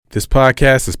This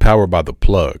podcast is powered by The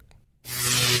Plug.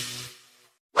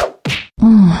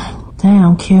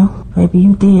 Damn, Q. Baby,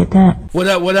 you did that. What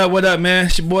up, man?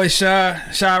 It's your boy Shy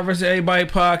vs. Everybody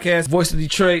podcast. Voice of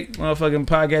Detroit. Motherfucking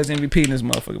podcast MVP in this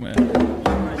motherfucker, man.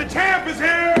 The champ is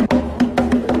here!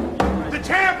 The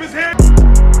champ is here!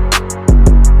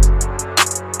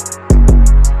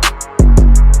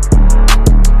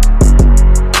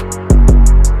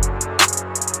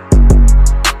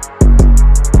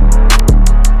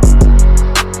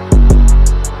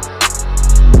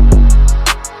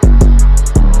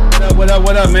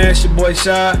 What up, man? It's your boy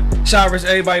Shy vs.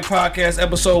 Everybody podcast,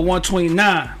 episode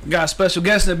 129. We got a special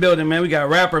guest in the building, man. We got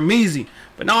rapper Meezy.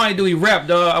 But not only do he rap,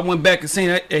 dog, I went back and seen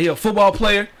that he a football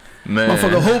player. Man.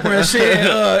 Motherfucker hooper and shit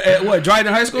at what,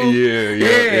 Dryden High School?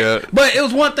 Yeah. But it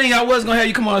was one thing I was gonna have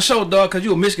you come on the show, dog, because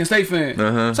you a Michigan State fan.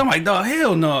 So I'm like, dog,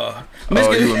 hell no.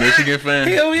 Michigan, you a Michigan fan?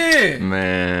 Hell yeah.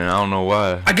 Man, I don't know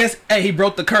why. I guess, hey, he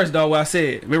broke the curse, dog, what I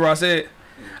said. Remember what I said?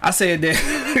 I said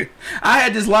that I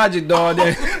had this logic, dog,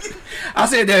 that I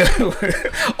said that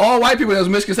all white people that was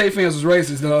Michigan State fans was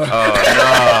racist, dog.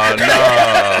 Oh,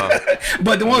 no.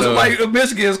 But the ones who like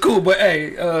Michigan is cool, but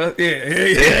hey, that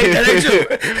ain't true.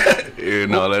 Yeah,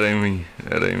 no, that ain't me.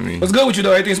 What's good with you,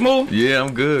 though? Everything smooth? Yeah,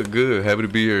 I'm good. Happy to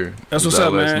be here. That's Was what's out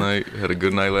up, last man. night. Had a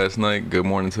good night last night. Good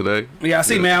morning today. Yeah, I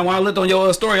see, man. When I looked on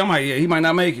your story, I'm like, yeah, he might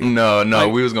not make it. No,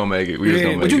 like, we was gonna make it. We was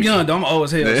gonna make but you it. young, though. I'm old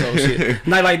as hell, so shit.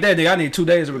 Night like that, nigga, I need 2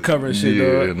 days to recover and shit,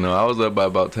 Yeah, dog. no, I was up by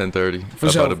about 10:30. For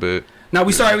sure. About a bit. Now,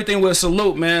 we start everything with a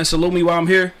salute, man. Salute me while I'm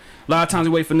here. A lot of times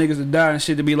we wait for niggas to die and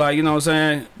shit to be like, you know what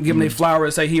I'm saying? Give them their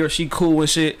flowers, say he or she cool and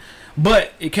shit.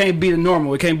 But it can't be the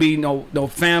normal. It can't be no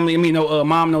family. I mean, no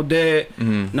mom, no dad,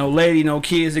 no lady, no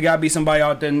kids. It gotta be somebody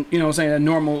out there, you know what I'm saying,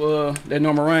 that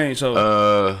normal range.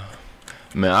 So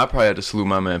man, I probably had to salute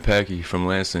my man Packy from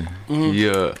Lansing.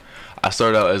 I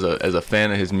started out as a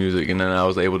fan of his music, and then I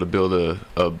was able to build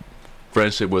a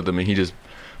friendship with him, and he just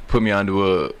put me onto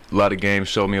a lot of games,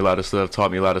 showed me a lot of stuff,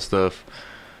 taught me a lot of stuff,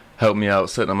 helped me out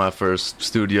setting up my first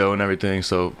studio and everything.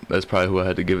 So that's probably who I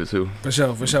had to give it to. For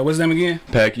sure. What's his name again?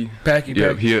 Packy.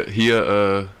 Yeah, he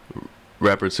a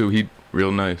rapper too. He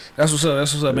real nice. That's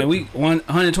what's up, man. We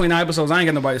 129 episodes. I ain't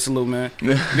got nobody to salute, man.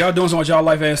 If y'all doing something with y'all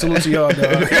life, I ain't salute to y'all,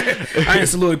 dog. I ain't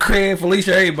salute Craig,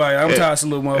 Felicia, everybody. I'm tired of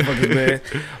salute motherfuckers, man.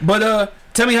 But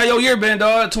tell me how your year been,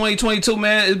 dog. 2022,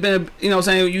 man. It's been, you know what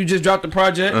I'm saying, you just dropped the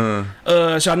project.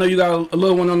 So I know you got a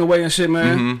little one on the way and shit,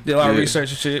 man. Did a lot of research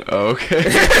and shit. Oh,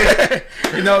 okay.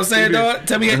 You know what I'm saying, dog?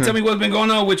 Tell me what's been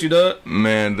going on with you, dog.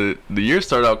 Man, the year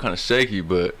started out kind of shaky,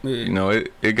 but you know,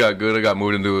 it got good. I got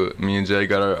moved into it. Me and Jay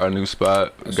got our new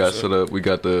spot. Got set up. We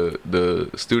got the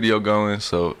studio going,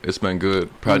 so it's been good.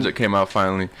 Project came out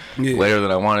finally later than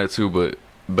I wanted to, but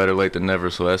better late than never.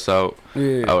 So that's out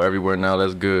everywhere now.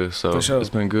 That's good. So it's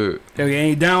been good. Hell yeah,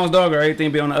 any downs, dog, or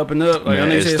everything be on the up and up? Like,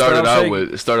 man, it started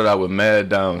out with mad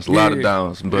downs, a lot of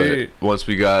downs, but once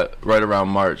we got right around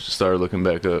March, it started looking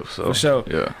back up. So for sure.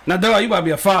 Yeah. Now, dog, you about to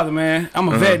be a father, man. I'm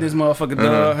a vet in this motherfucker,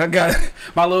 dog. I got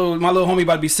my little homie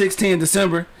about to be 16 in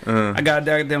December. I got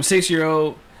a damn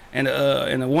 6-year-old. And a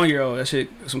 1-year-old. That shit,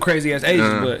 some crazy ass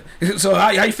ages. But so how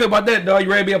you feel about that, dog? You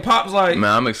ready to be a pops? Like,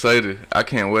 man, I'm excited. I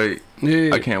can't wait.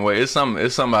 I can't wait. It's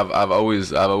something I've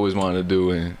always wanted to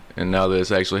do, and now that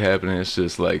it's actually happening, it's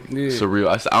just like surreal.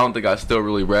 I don't think I still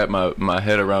really wrap my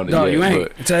head around it yet. You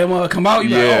ain't. But tell him come out,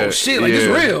 you like, oh shit, like it's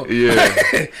real.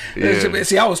 Yeah.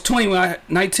 See, I was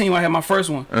 19 when I had my first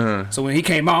one. So when he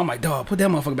came out, I'm like, dog, put that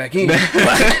motherfucker back in.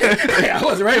 I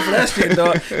wasn't ready for that shit,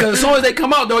 dog. Because as soon as they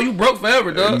come out, dog, you broke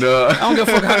forever, dog. No. I don't give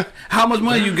a fuck how much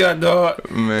money you got, dog.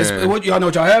 Man. What y'all know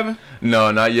what y'all having? No,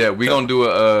 not yet. We gonna do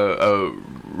a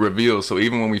reveal, so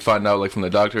even when we find out, like, from the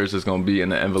doctors, it's gonna be in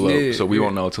the envelope, so we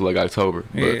won't know until like October.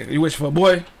 But, you wish for a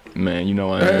boy? Man, you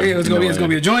know I am. It's gonna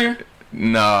be a junior.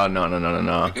 No. No,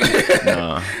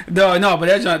 but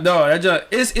that joint,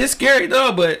 it's scary,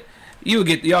 dog. But y'all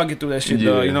get through that shit,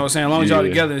 dog. You know what I'm saying? As long as y'all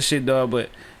together and shit, dog. But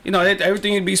you know,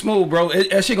 everything will be smooth, bro.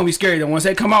 That shit gonna be scary though. Once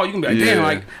they come out, you gonna be like, damn,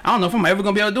 like, I don't know if I'm ever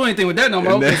gonna be able to do anything with that no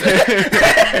more.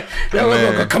 That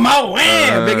gonna come out,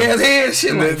 wham, big ass head,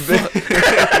 shit like fuck.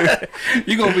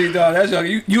 You gonna be, dog. That's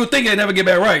you would think it'd never get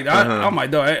back right. I'm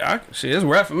like, dog, shit, it's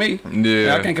rap for me.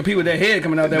 Yeah, I can't compete with that head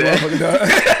coming out that motherfucker, dog.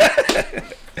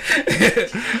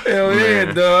 Hell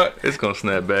yeah, dog. It's gonna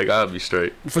snap back. I'll be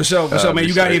straight. For sure, man.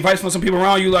 You got any advice from some people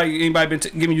around you? Like, anybody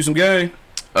been giving you some game?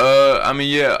 I mean,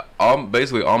 yeah.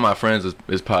 Basically all my friends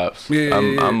is pops.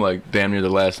 I'm like damn near the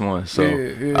last one, so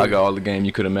I got all the game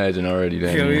you could imagine already.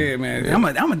 Hell yeah, man. I'm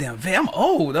a damn vet. I'm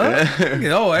old, dog.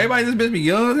 Get old. Everybody in this bitch be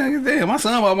young. Damn, my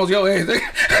son almost your age.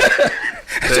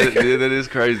 that is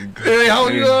crazy. Hey, how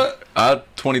old you are? I'm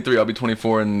 23. I'll be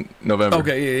 24 in November.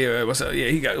 Okay, yeah. What's up? Yeah,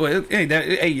 he got ain't that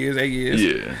 8 years? 8 years.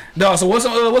 Yeah. Dog. So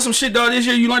what's some shit, dog? This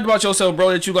year you learned about yourself, bro.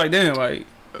 That you like, damn, like.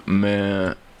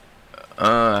 Man,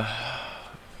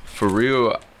 for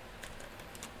real.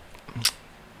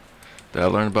 That I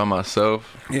learned about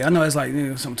myself. Yeah, I know it's like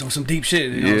some deep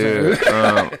shit. You know Yeah. what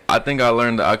I'm saying? I think I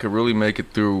learned that I could really make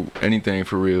it through anything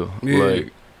for real. Yeah.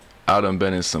 Like, I done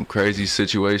been in some crazy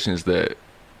situations that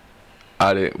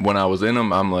when I was in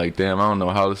them, I'm like, damn, I don't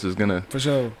know how this is gonna For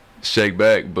sure. shake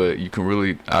back, but you can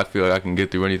really, I feel like I can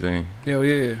get through anything. Hell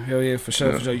yeah, for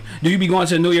sure, for sure. Do you be going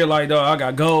to the new year like, dog, I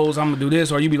got goals, I'm gonna do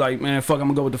this, or you be like, man, fuck, I'm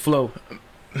gonna go with the flow?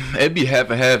 It'd be half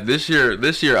and half. This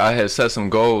year I had set some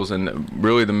goals, and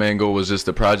really the main goal was just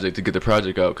the project, to get the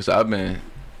project out, because I've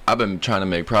been trying to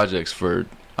make projects for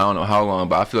I don't know how long,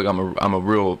 but I feel like I'm a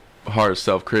real hard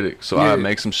self-critic, so I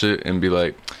make some shit and be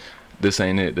like, this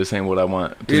ain't it, this ain't what I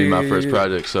want to be my first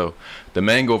project. So the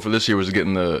main goal for this year was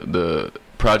getting the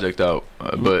project out,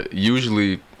 but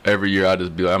usually every year I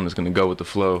just be like, I'm just gonna go with the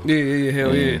flow.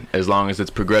 Hell yeah. As long as it's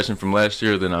progression from last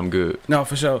year, then I'm good. No,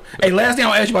 for sure. Hey, last thing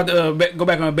I'll ask you about the go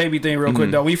back on the baby thing real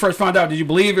quick though. When you first found out, did you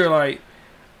believe it or like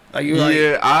you like?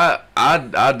 Yeah,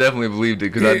 I definitely believed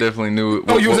it, because I definitely knew it.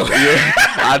 Yeah,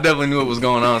 I definitely knew what was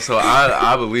going on, so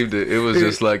I believed it. It was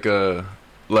just like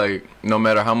no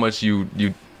matter how much you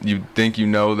think you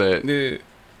know that.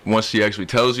 Once she actually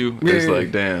tells you, it's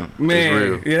like, damn, man,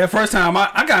 it's real. Yeah, that first time I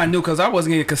kind of knew, because I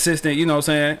wasn't getting consistent, you know what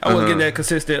I'm saying? I wasn't getting that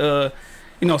consistent, you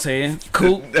know what I'm saying,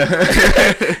 cool.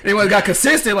 Then when it got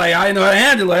consistent, like, I didn't know how to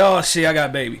handle it, like, oh, shit, I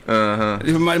got a baby.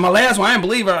 My last one, I didn't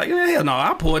believe her. Like, yeah, hell no,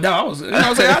 I pulled out. You know what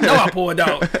I'm saying? I know I pulled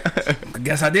out. I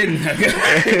guess I didn't.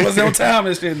 It was no time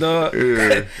and shit, dog.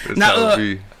 Yeah, now,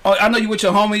 I know you with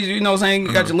your homies, you know what I'm saying?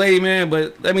 You got your lady, man,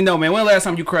 but let me know, man, when the last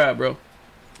time you cried, bro?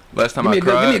 Last time I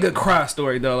cried? Give me a good cry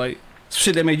story, though, like,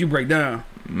 shit that made you break down.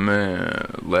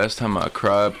 Man, last time I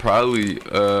cried, probably,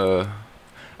 I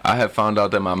had found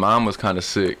out that my mom was kind of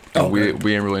sick. And we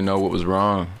didn't really know what was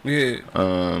wrong. Yeah.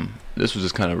 This was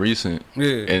just kind of recent.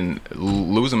 Yeah. And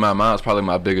losing my mom is probably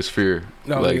my biggest fear.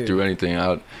 Through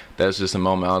anything. That's just a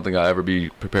moment I don't think I'll ever be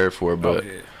prepared for. But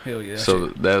hell yeah. So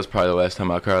that was probably the last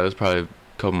time I cried. That was probably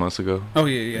couple months ago. Oh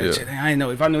yeah. Shit, I ain't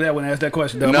know. If I knew that, I wouldn't ask that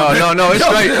question. Though. No,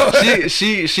 it's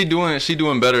straight. She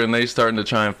doing better, and they starting to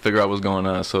try and figure out what's going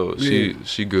on. So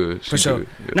she good. For sure. Good.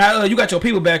 Yeah. Now you got your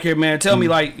people back here, man. Tell me,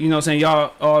 like, you know what I'm saying,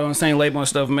 y'all all on the same label and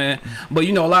stuff, man. But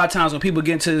you know, a lot of times when people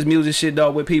get into this music shit,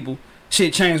 dog, with people,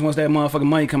 shit change once that motherfucking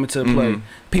money come into play.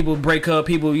 People break up,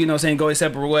 people, you know what I'm saying, go their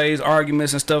separate ways,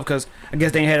 arguments and stuff, because I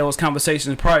guess they ain't had those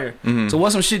conversations prior. So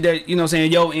what's some shit that, you know what I'm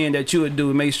saying, your end that you would do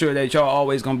to make sure that y'all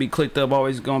always gonna be clicked up,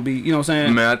 always gonna be, you know what I'm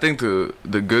saying? Man, I think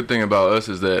the good thing about us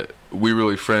is that we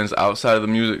really friends outside of the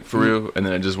music for real, and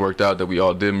then it just worked out that we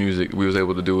all did music. We was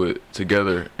able to do it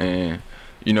together, and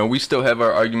you know, we still have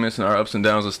our arguments and our ups and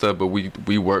downs and stuff, but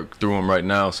we work through them right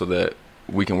now so that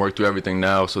we can work through everything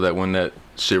now, so that when that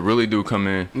shit really do come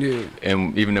in,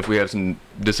 and even if we have some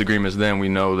disagreements, then we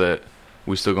know that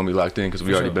we still gonna be locked in, because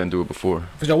we already been through it before.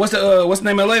 For sure. What's the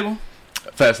name of the label?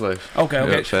 Fast Life.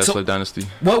 Okay. Yeah, Fast Life Dynasty.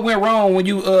 What went wrong when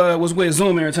you was with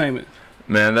Zoom Entertainment?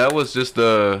 Man, that was just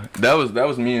that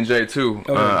was me and Jay too.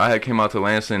 Okay. I had came out to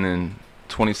Lansing in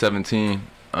 2017.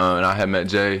 And I had met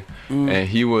Jay, and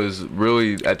he was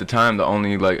really at the time the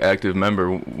only like active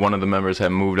member. One of the members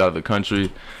had moved out of the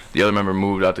country, the other member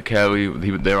moved out to Cali.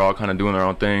 They were all kind of doing their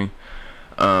own thing,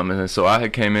 and then so I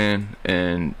had came in,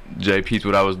 and Jay peeped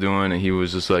what I was doing, and he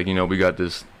was just like, you know, we got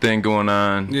this thing going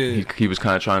on. Yeah. He was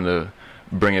kind of trying to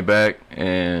bring it back,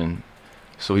 and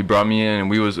so he brought me in, and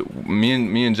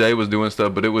me and Jay was doing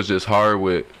stuff, but it was just hard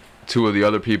with two of the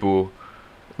other people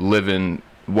living.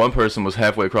 One person was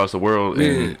halfway across the world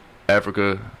in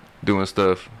Africa doing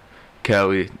stuff.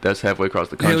 Cali, that's halfway across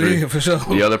the country. Yeah, for sure.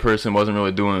 The other person wasn't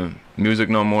really doing music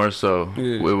no more, so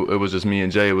it was just me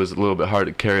and Jay. It was a little bit hard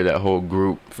to carry that whole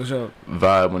group for sure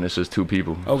vibe when it's just two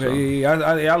people. Okay, so.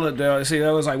 I looked there. See,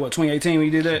 that was like what, 2018 when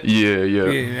you did that?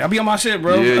 Yeah. I be on my shit,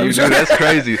 bro. Yeah, you do. That's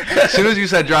crazy. As soon as you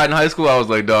said Dryden High School, I was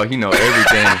like, dog, he know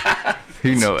everything.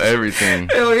 He know everything.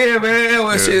 Hell yeah,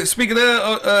 man. Shit. Speaking of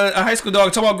a high school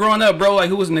dog, talk about growing up, bro. Like,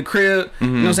 who was in the crib? You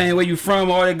know what I'm saying? Where you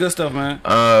from? All that good stuff, man.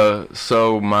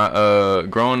 So my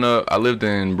growing up, I lived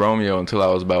in Romeo until I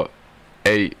was about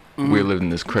 8. We lived in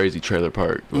this crazy trailer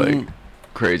park, like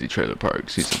crazy trailer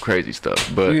park. See some crazy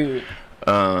stuff, but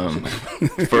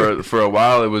for a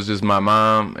while it was just my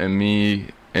mom and me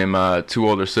and my 2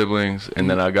 older siblings, and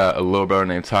then I got a little brother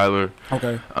named Tyler.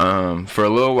 Okay. For a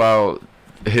little while,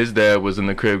 his dad was in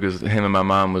the crib because him and my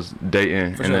mom was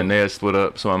dating, then they had split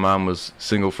up, so my mom was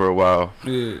single for a while.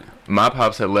 My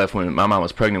pops had left when my mom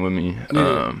was pregnant with me.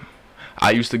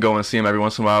 I used to go and see him every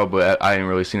once in a while, but I ain't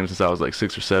really seen him since I was like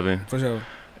 6 or 7. For sure.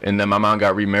 And then my mom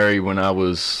got remarried when I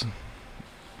was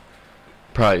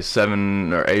probably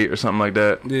 7 or 8 or something like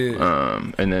that.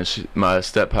 Yeah. And then my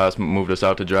step-pops moved us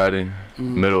out to Dryden,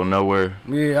 middle of nowhere.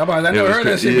 Yeah, I never heard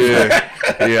that shit.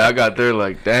 Yeah, yeah, I got there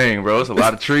like, dang, bro, it's a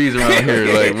lot of trees around here.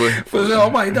 Like, what? For sure.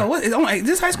 I'm like, no, what? I'm like,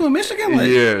 this high school in Michigan? Like,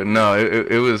 yeah, no,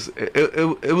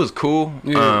 it was cool.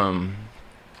 Yeah.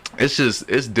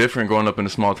 It's different growing up in a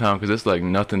small town because it's like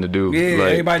nothing to do. Yeah,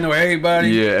 like, everybody know everybody.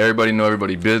 Yeah, everybody know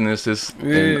everybody's business.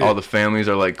 And all the families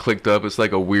are like clicked up. It's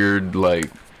like a weird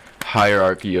like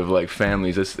hierarchy of like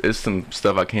families. It's some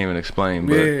stuff I can't even explain.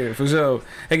 But yeah, for sure.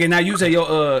 Again, now you say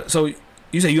your so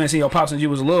you say you ain't seen your pops since you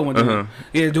was a little one. Dude.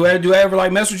 Yeah, do I ever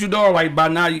like mess with you, dog? Like by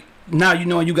now you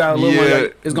know you got a little one.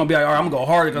 Like, it's gonna be like, all right, I'm gonna go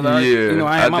harder because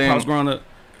I had my pops growing up.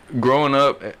 Growing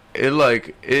up,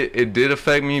 it did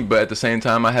affect me, but at the same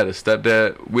time, I had a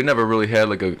stepdad. We never really had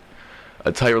like a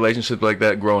tight relationship like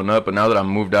that growing up. But now that I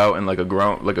moved out and like a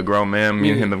grown man,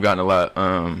 me and him have gotten a lot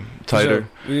tighter.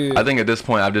 Sure. Yeah. I think at this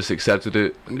point I've just accepted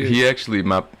it. Yeah. He actually,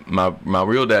 my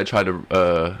real dad tried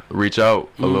to reach out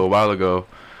a little while ago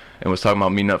and was talking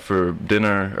about meeting up for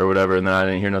dinner or whatever, and then I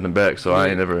didn't hear nothing back, so I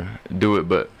ain't never do it.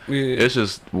 But it's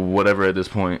just whatever at this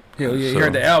point. Hell yeah, so. You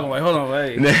heard the album, like, hold on,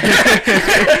 hey.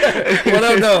 What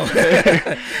up, though?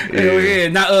 Hell yeah.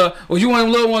 Now, was you one of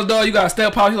them little ones, dog? You got a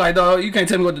step pops, you like, dog, you can't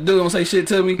tell me what to do, don't say shit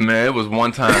to me. Man, it was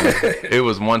one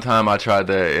time I tried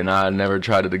that, and I never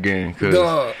tried it again, because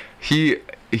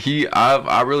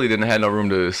I really didn't have no room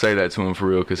to say that to him for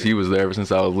real, because he was there ever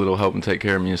since I was little, helping take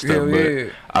care of me and stuff.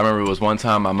 But I remember it was one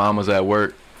time my mom was at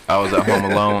work, I was at home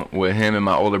alone with him and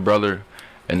my older brother,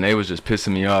 and they was just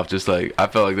pissing me off. Just like I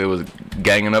felt like they was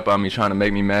ganging up on me, trying to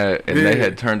make me mad, and they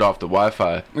had turned off the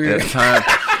Wi-Fi at the time.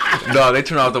 No, they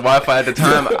turned off the Wi-Fi at the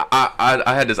time.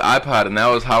 I had this iPod, and that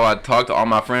was how I talked to all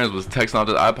my friends, was texting off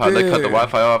this iPod. They cut the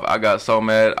Wi-Fi off. I got so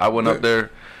mad. I went up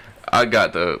there. I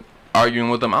got the arguing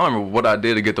with them. I don't remember what I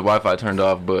did to get the Wi-Fi turned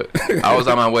off, but I was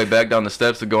on my way back down the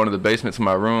steps to go into the basement to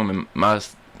my room, and my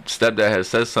stepdad had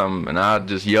said something, and I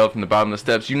just yelled from the bottom of the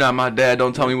steps, "You not my dad,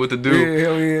 don't tell me what to do." Yeah,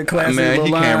 hell yeah, classic. Man,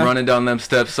 he came running down them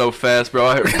steps so fast, bro.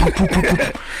 I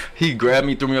heard he grabbed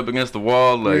me, threw me up against the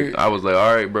wall. Like, I was like,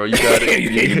 all right, bro, you got it.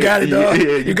 You got it, dog.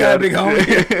 Yeah, you got it, big homie.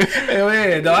 Hell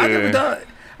yeah, dog. I never done.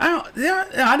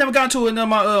 I never got into it. My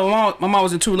mom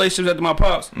was in 2 relationships after my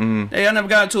pops. Hey, I never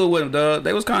got into it with them, dog.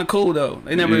 They was kind of cool though.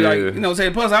 They never like, you know,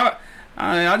 say plus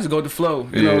I just go with the flow.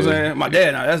 You know what I'm saying? My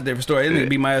dad, now that's a different story. This nigga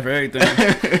beat my ass for everything.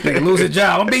 Nigga lose his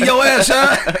job, I'm beat your ass,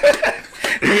 son.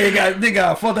 Nigga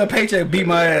got a fucked up paycheck, beat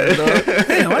my ass, dog.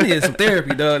 Damn, I needed some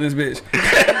therapy, dog. This bitch.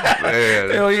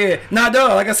 Hell yeah. Nah,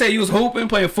 dog. Like I said, you was hooping,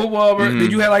 playing football, bro.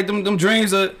 Did you have like them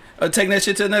dreams of taking that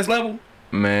shit to the next level?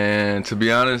 Man, to be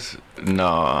honest,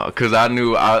 no, cause I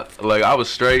knew I was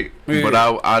straight, but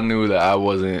I knew that I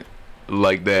wasn't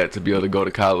like that to be able to go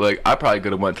to college. Like, I probably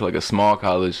could have went to like a small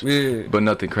college, but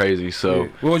nothing crazy. So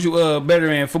what was you better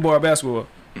in, football or basketball?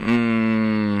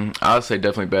 I would say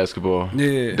definitely basketball.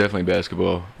 Yeah, definitely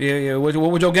basketball. Yeah. What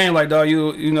was your game like, dog?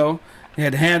 You know, you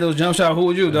had the handles, jump shot. Who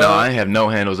was you, dog? No, I didn't have no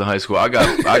handles in high school. I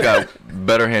got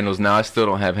better handles now. I still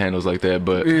don't have handles like that,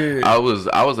 but I was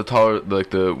the taller, like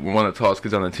the one of the tallest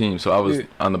kids on the team, so I was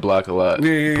on the block a lot,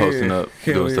 posting up,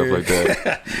 doing stuff like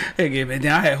that. Hey, yeah, man.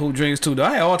 Then I had hoop dreams too, though.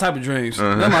 I had all type of dreams.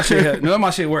 None of my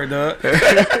shit worked, dog.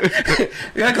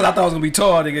 Yeah, cause I thought I was gonna be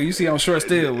tall, nigga. You see, I'm short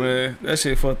still, man. That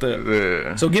shit fucked up.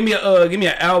 Yeah. So give me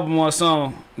an album or a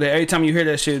song that every time you hear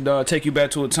that shit, dog, take you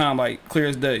back to a time like clear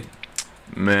as day.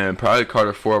 Man, probably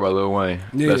Carter 4 by Lil Wayne.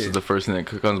 That's just the first thing that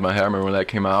comes to my head. I remember when that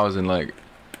came out, I was in like,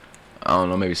 I don't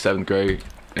know, maybe 7th grade.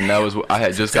 And that was I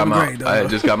had just got my own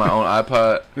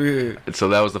iPod. And so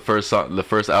that was the first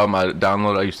album I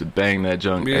downloaded. I used to bang that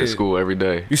junk at school every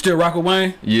day. You still rock with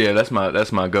Wayne? Yeah, that's my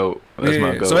goat. That's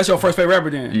my goat. So that's your first favorite rapper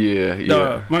then?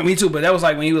 Yeah. Me too, but that was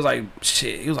like when he was like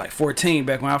he was like 14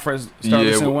 back when I first started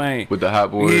listening to Wayne. With the Hot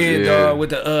Boys. Dog, with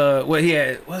the what he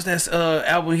had, what's that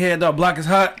album he had, dog, Block is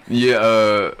Hot?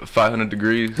 Yeah, 500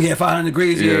 Degrees. Yeah, 500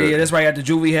 Degrees. Yeah. That's right after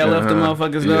Juvie had left the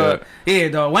motherfuckers, dog. Yeah,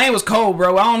 dog. Wayne was cold,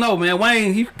 bro. I don't know, man.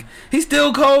 Wayne, he's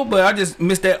still cold, but I just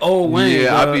miss that old Wayne.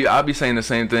 Yeah, I'd be saying the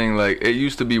same thing. Like, it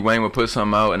used to be Wayne would put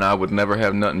something out and I would never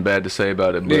have nothing bad to say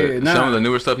about it. But some of the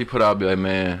newer stuff he put out, I'd be like,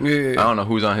 man, I don't know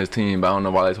who's on his team, but I don't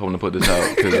know why they told him to put this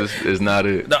out, because this is not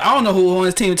it. I don't know who on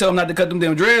his team told him not to cut them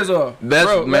damn dreads off.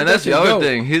 That's the other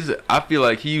thing. I feel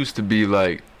like he used to be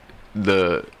like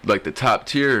the top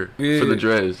tier Yeah. for the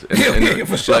dreads. Yeah,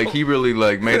 for sure. Like he really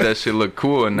like made that shit look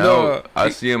cool, and now No, I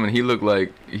see him and he look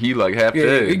like half Yeah,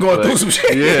 dead. he going like, through some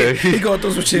shit. Yeah, he going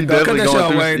through some shit, he dog. Cut definitely that shit going out,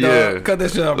 through- Wayne, yeah. dog. Cut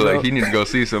that shit out, bro. Like he need to go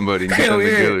see somebody and get Hell them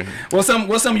yeah. together. What's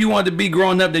something you wanted to be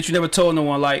growing up that you never told no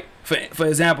one? Like for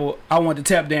example, I wanted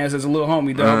to tap dance as a little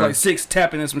homie, dog. I was like 6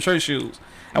 tapping in some church shoes.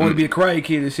 I wanted to be a karate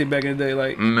kid and shit back in the day.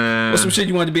 Like, Man, what's some shit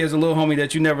you wanted to be as a little homie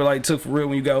that you never like took for real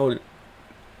when you got older?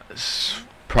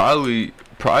 probably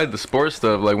the sports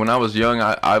stuff. Like when I was young,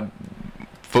 I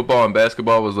football and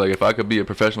basketball was like, if I could be a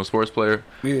professional sports player,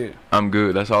 Yeah. I'm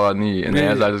good. That's all I need. And then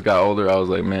Yeah. as I just got older, I was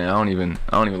like, man, I don't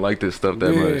even like this stuff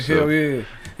that Yeah, much. So. hell yeah.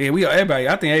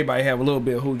 Yeah, I think everybody have a little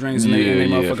bit of who drinks in their Yeah,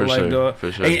 motherfucking for life, sure, dog.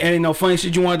 for sure. Ain't no funny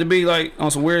shit you wanted to be like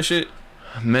on some weird shit?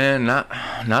 Man, not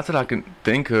that I can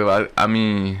think of. I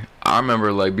mean, I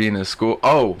remember like being in school.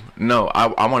 Oh no,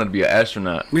 I wanted to be an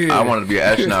astronaut. Yeah. I wanted to be an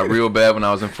astronaut real bad when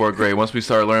I was in 4th grade. Once we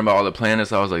started learning about all the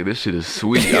planets, I was like, this shit is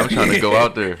sweet. I'm trying to go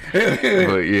out there.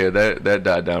 But yeah, that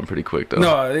died down pretty quick though.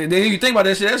 No, then you think about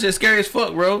that shit. That shit scary as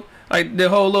fuck, bro. Like the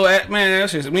whole little man, that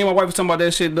shit. Me and my wife was talking about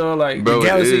that shit, though. Like Bro, the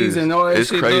galaxies it is. and all that it's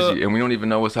shit. crazy, dog. and we don't even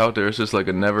know what's out there. It's just like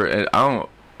a never. And I don't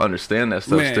understand that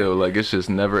stuff Man. still. Like it's just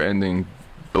never ending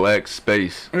black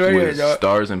space Yeah, with dog.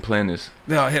 stars and planets.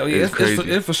 No, hell yeah, It's crazy.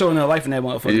 it's for sure no life in that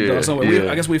motherfucker. Yeah, dog. So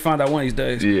yeah. I guess we find out one of these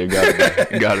days. Yeah,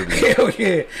 gotta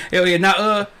be. Hell yeah.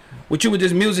 Now, with you with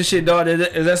this music shit, dog,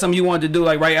 is that something you wanted to do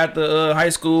like right after high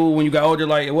school when you got older?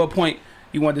 Like, at what point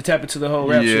you wanted to tap into the whole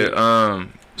rap shit?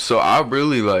 So I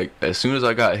really like as soon as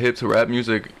I got hip to rap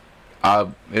music, I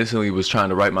instantly was trying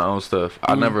to write my own stuff.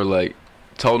 I never like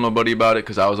told nobody about it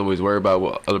because I was always worried about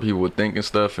what other people would think and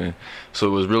stuff, and so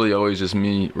it was really always just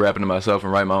me rapping to myself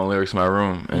and writing my own lyrics in my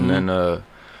room. And then I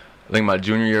think my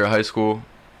junior year of high school,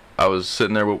 I was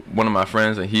sitting there with one of my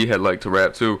friends and he had liked to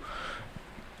rap too.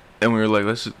 And we were like,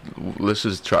 let's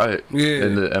just try it. Yeah.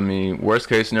 And I mean, worst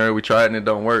case scenario, we try it and it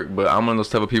don't work. But I'm one of those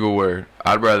type of people where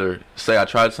I'd rather say I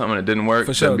tried something and it didn't work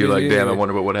For sure, than be like, yeah, damn, yeah. I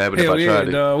wonder what would happen Hell if I tried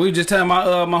it. dog. We just telling my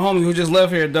homie who just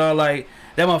left here, dog, like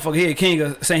that motherfucker here,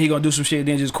 King, saying he gonna do some shit,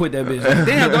 then just quit that bitch. Like,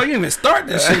 damn, dog, you didn't even start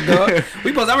that shit, dog.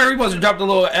 I remember we supposed to drop the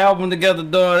little album together,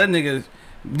 dog. That nigga,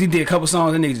 he did a couple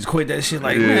songs, that nigga just quit that shit.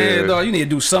 Like, man, dog, you need to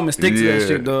do something and stick to that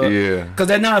shit, dog. Yeah. Cause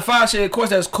that 9 to 5 shit, of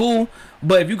course, that's cool.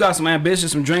 But if you got some ambition,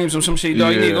 some dreams, some shit,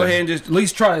 dog, you need to go ahead and just at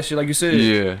least try that shit, like you said.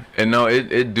 Yeah. And no,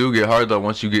 it do get hard though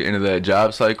once you get into that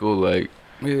job cycle. Like,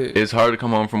 Yeah. it's hard to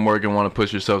come home from work and want to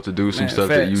push yourself to do some Man, stuff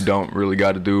that you facts. don't really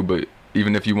got to do. But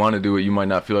even if you want to do it, you might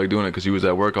not feel like doing it because you was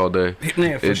at work all day.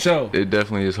 Man, for sure. It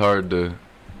definitely is hard to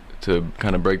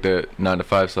kind of break that 9 to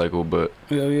 5 cycle. But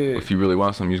Yeah. if you really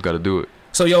want something, you just got to do it.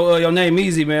 So your name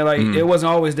Easy, man. Like it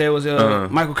wasn't always there. It was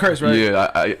Michael Kurtz, right?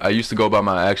 Yeah, I used to go by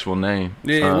my actual name.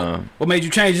 Yeah. What made you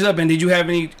change it up? And did you have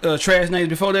any trash names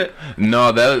before that?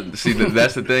 No, that's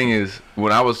the thing is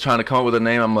when I was trying to come up with a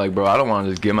name, I'm like, bro, I don't want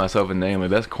to just give myself a name.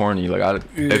 Like that's corny. Like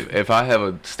if I have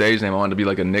a stage name, I want it to be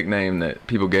like a nickname that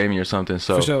people gave me or something.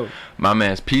 So For sure. my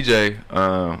man's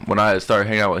PJ. When I started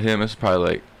hanging out with him, it's probably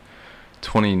like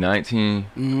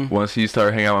 2019. Once he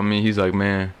started hanging out with me, he's like,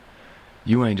 man,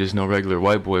 you ain't just no regular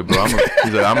white boy, bro.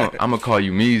 He's like, I'm gonna call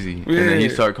you Meezy. And then he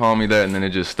started calling me that, and then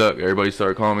it just stuck. Everybody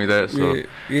started calling me that, so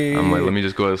I'm like, let me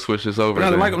just go ahead and switch this over.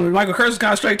 No, Michael Kurtz is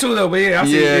kind of straight too, though. But yeah, I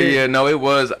see. Yeah. No, it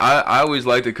was. I always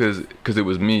liked it because it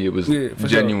was me. It was for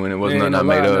genuine. sure. It wasn't nothing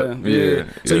I made up. Yeah.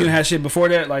 So you didn't have shit before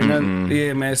that, like nothing.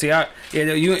 Yeah, man. See, I'm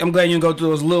glad you didn't go through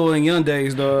those little and young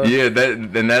days, dog. Yeah,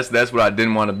 that's what I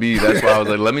didn't want to be. That's why I was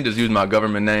like, let me just use my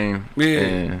government name.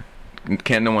 Yeah. And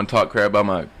can't no one talk crap about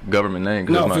my government name.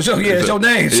 No, for sure. Yeah, it's your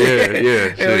name.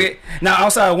 Yeah. Now,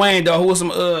 outside of Wayne, dog, who was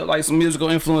some musical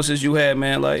influences you had,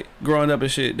 man, like growing up and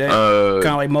shit that kind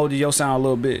of like molded your sound a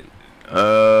little bit?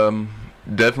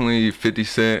 Definitely 50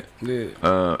 Cent. Yeah.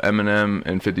 Eminem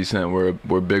and 50 Cent were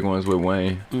big ones with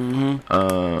Wayne.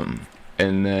 And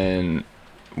then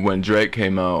when Drake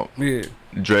came out,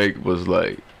 Drake was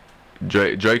like.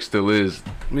 Drake still is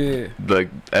like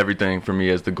everything for me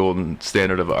as the golden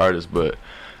standard of an artist, but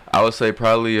I would say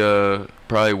probably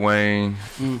Wayne,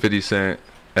 50 Cent,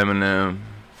 Eminem,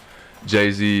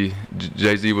 Jay-Z.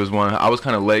 Jay-Z was one. I was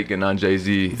kind of late getting on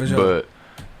Jay-Z, but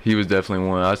he was definitely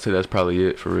one. I'd say that's probably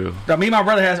it for real. Now, me and my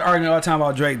brother has arguing all the time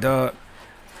about Drake, dog.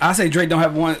 I say Drake don't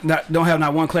have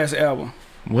not one classic album.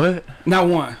 What? Not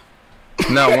one.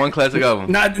 Not one classic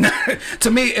album. Not to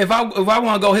me. If I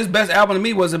want to go, his best album to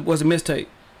me was a mixtape.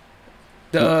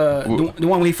 The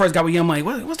one when he first got with Young Money.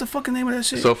 What's the fucking name of that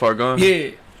shit? So Far Gone. Yeah,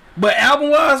 but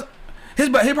album wise,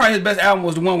 probably his best album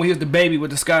was the one where he was the baby with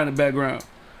the sky in the background.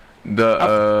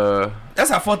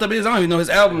 That's how fucked up it is. I don't even know his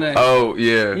album name. Oh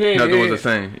yeah, nothing was a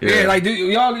thing. Yeah, like do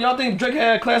y'all think Drake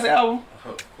had a classic album?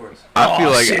 Of course. I feel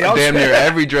like shit, damn near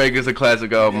every Drake is a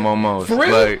classic album almost. For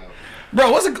real? Like,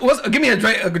 Bro, give me a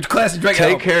classic Drake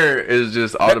Take album. Care is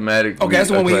just automatic. Okay, that's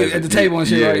the one we at the table and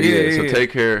shit, right? Yeah. So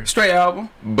Take Care. Straight album.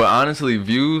 But honestly,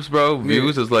 Views, bro,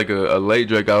 Views is like a late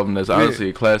Drake album that's honestly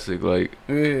a classic. Like,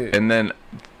 and then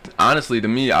honestly, to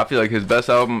me, I feel like his best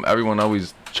album. Everyone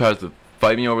always tries to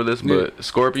fight me over this, but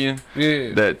Scorpion,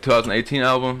 that 2018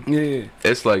 album,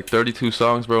 it's like 32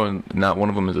 songs, bro, and not one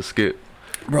of them is a skip.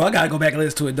 Bro, I gotta go back and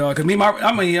listen to it, dog. Cause my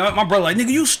brother like, nigga,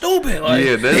 you stupid.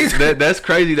 Like, that's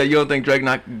crazy that you don't think Drake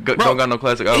don't got no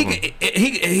classic album.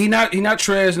 He not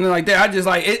trash and like that. I just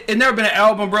like it never been an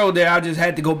album, bro, that I just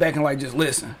had to go back and like just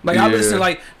listen. Like I listened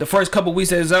like the first couple weeks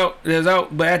that it's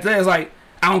out, but after that it's like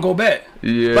I don't go back.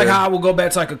 Yeah. Like how I will go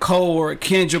back to like a Cole or a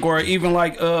Kendrick or even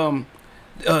like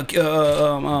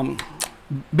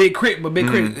Big Crit, but Big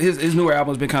Crit, his newer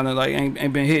albums been kind of like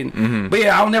ain't been hitting. But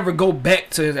yeah, I'll never go back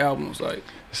to his albums. Like,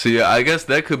 see, I guess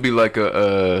that could be like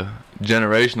a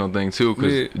generational thing too,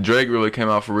 because Drake really came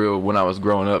out for real when I was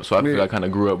growing up, so I feel like I kind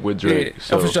of grew up with Drake.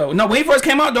 So for sure. No, when he first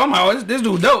came out, though, I'm like, oh, this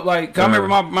dude dope. Like, I remember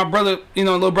my brother,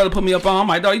 little brother put me up on. I'm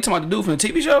like, dog, you talking about the dude from the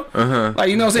TV show? Like,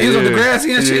 you know what I'm saying? He was on the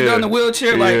grassy and shit, in the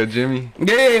wheelchair. Like, Jimmy.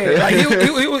 Yeah,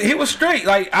 like he was straight.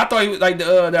 Like, I thought he was like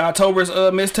the October's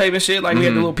mixtape and shit. Like, he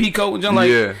had the little peacoat and jump.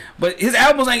 Like, but his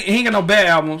albums he ain't got no bad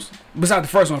albums besides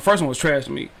the first one. The first one was trash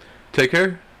to me. Take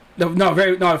Care?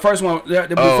 The first one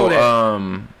before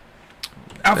that.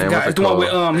 I forgot. It's the one with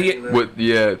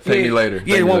Thank Me Later.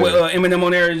 Yeah, the one with Eminem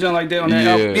on there and something like that on that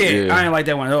album. Yeah, I ain't like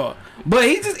that one at all. But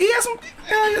he had some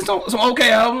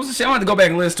okay albums. Shit, I want to go back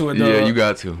and listen to it though. Yeah, you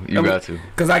got to.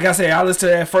 Cause like I said, I listened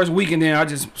to that first week and then I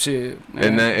just man.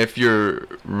 And then if you're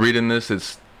reading this,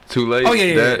 it's Too Late. Oh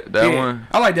yeah, that one.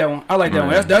 I like that one.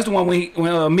 That's the one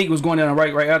when Meek was going down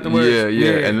right afterwards.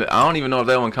 Yeah. And I don't even know if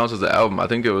that one counts as an album. I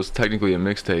think it was technically a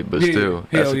mixtape, but still,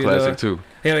 that's a classic too.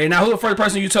 Hell yeah. Now, who the first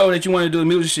person you told that you wanted to do the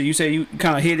music shit? You said you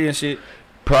kind of hit it and shit.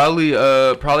 Probably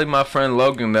my friend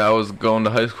Logan that I was going to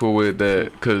high school with,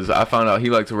 that because I found out he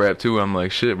liked to rap too. I'm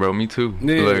like, shit, bro, me too.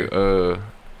 Yeah. Like,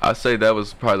 I say that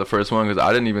was probably the first one because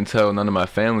I didn't even tell none of my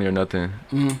family or nothing.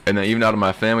 And then even out of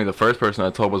my family, the first person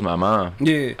I told was my mom.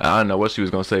 Yeah. I don't know what she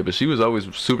was gonna say, but she was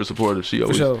always super supportive. She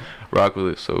always rocked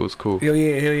with it, so it was cool. Hell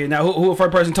yeah. Now, who the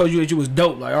first person told you that you was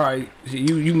dope? Like, all right,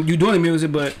 you doing the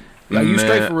music, but like you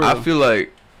straight for real. I feel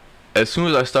like as soon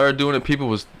as I started doing it, people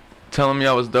was telling me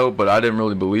I was dope, but I didn't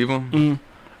really believe them.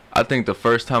 I think the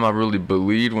first time I really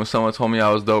believed when someone told me I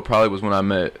was dope probably was when I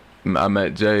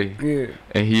met Jay,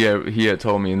 and he had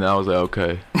told me, and I was like,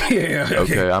 okay,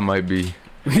 okay, I might be.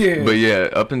 But yeah,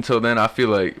 up until then, I feel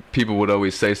like people would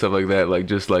always say stuff like that, like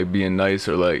just like being nice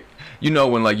or like,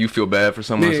 when like you feel bad for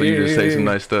someone, so you just say some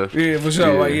nice stuff. Yeah, for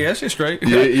sure. Like, that shit straight.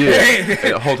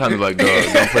 The whole time you're like, dog,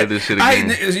 don't play this shit again.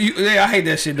 I hate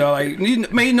that shit, dog. Like,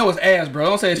 you know it's ass, bro.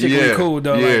 Don't say that shit gonna be cool,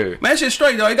 dog. Like, man, that shit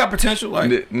straight, dog. It got potential.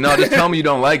 Like, no, just tell me you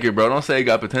don't like it, bro. Don't say it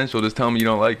got potential. Just tell me you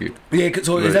don't like it. Yeah.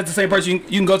 So is that the same person you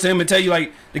can go to him and tell you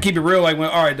like to keep it real? Like, when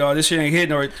all right, dog, this shit ain't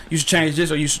hitting, or you should change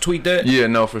this, or you should tweak that. Yeah,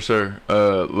 no, for sure.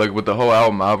 Like with the whole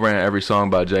album, I ran every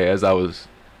song by Jay as I was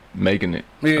making it,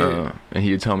 and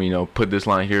he'd tell me, put this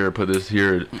line here, put this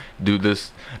here, do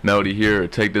this melody here, or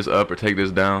take this up or take this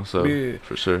down. So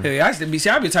for sure. Yeah, I be the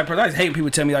type of person I just hate people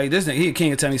tell me like this. He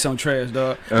can't tell me something trash,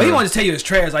 dog. But he want to tell you it's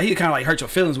trash. Like he kind of like hurt your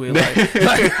feelings with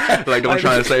it. Like don't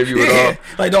try to save you at all.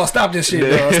 Like dog, stop this shit,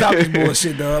 dog. Stop this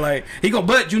bullshit, dog. Like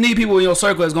but you need people in your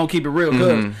circle that's gonna keep it real,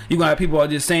 cause you gonna have people are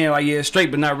just saying like it's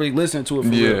straight, but not really listening to it for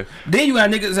real. Then you got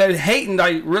niggas that hating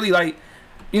like really like.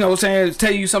 You know what I'm saying?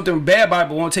 Tell you something bad about it,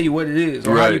 but won't tell you what it is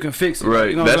or how you can fix it.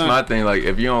 Right. You know That's my thing. Like,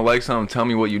 if you don't like something, tell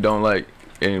me what you don't like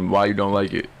and why you don't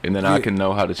like it. And then I can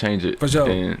know how to change it. For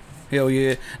sure. Hell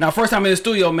yeah. Now, first time in the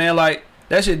studio, man, like,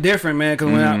 that shit different, man. Because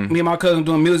when me and my cousin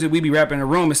doing music, we be rapping in the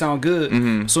room. It sound good.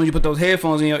 As soon as you put those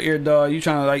headphones in your ear, dog, you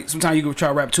trying to, like, sometimes you can try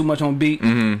to rap too much on beat.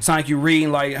 Sound like you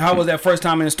reading. Like, how was that first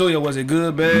time in the studio? Was it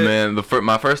good, bad? Man,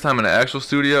 my first time in the actual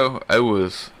studio, it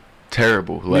was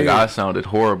terrible. Like I sounded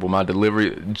horrible. My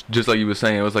delivery, just like you were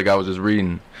saying, it was like I was just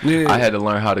reading. I had to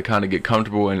learn how to kind of get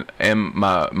comfortable and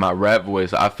my rap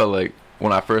voice. I felt like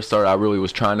when I first started, I really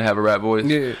was trying to have a rap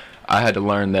voice. I had to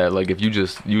learn that like if you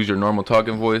just use your normal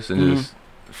talking voice and just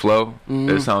flow,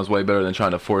 it sounds way better than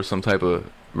trying to force some type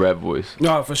of rap voice.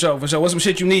 No, for sure. What's some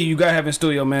shit you need? You gotta have in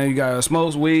studio, man. You gotta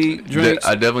smoke, weed, drinks.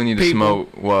 I definitely need to smoke.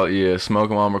 Well,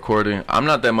 smoking while I'm recording. I'm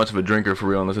not that much of a drinker for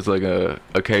real, unless it's like a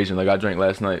occasion. Like I drank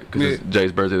last night because it's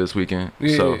Jay's birthday this weekend.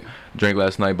 So drank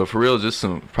last night, but for real, just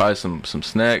probably some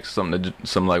snacks,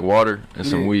 some like water and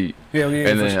some weed.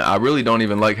 And then I really don't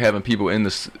even like having people in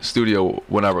the studio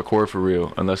when I record for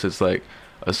real, unless it's like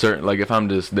a certain, like, if I'm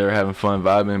just there having fun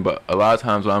vibing. But a lot of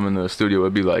times when I'm in the studio,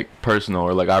 it'd be like personal,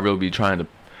 or like I really be trying to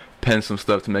pen some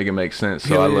stuff to make it make sense.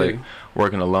 So I like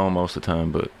working alone most of the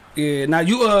time. But yeah, now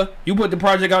you put the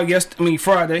project out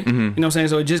Friday. You know what I'm saying?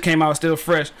 So it just came out still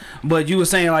fresh. But you were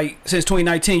saying like since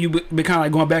 2019 you been kind of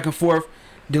like going back and forth,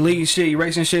 deleting shit,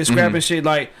 erasing shit, scrapping shit.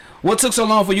 Like what took so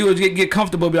long for you to get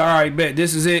comfortable? Be like, all right, bet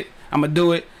this is it. I'm gonna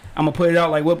do it. I'm gonna put it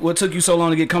out. Like what took you so long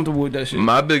to get comfortable with that shit?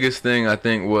 My biggest thing I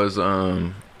think was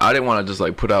I didn't want to just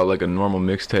like put out like a normal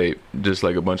mixtape, just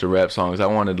like a bunch of rap songs. I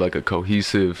wanted like a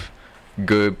cohesive,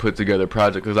 good put together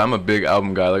project, because I'm a big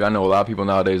album guy. Like I know a lot of people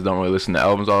nowadays don't really listen to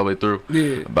albums all the way through.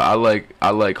 Yeah. But I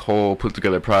like whole put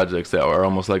together projects that are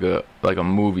almost like a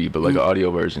movie, but like an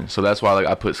audio version. So that's why like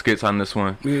I put skits on this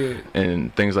one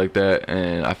and things like that.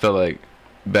 And I felt like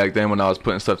back then when I was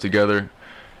putting stuff together,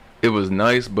 it was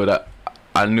nice, but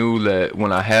I knew that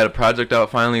when I had a project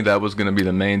out finally, that was gonna be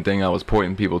the main thing I was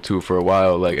pointing people to for a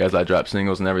while, like as I dropped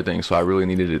singles and everything. So I really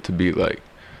needed it to be like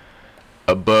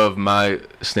above my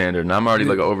standard, and I'm already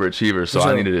like an overachiever, so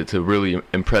I needed it to really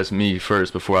impress me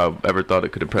first before I ever thought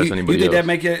it could impress anybody else. You think that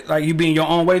make it like you being your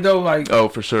own way though? Like oh,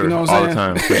 for sure, you know all the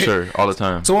time, for sure, all the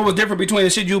time. So what was different between the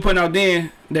shit you were putting out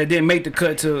then that didn't make the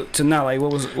cut to now? Like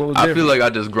what was different? I feel like I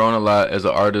just grown a lot as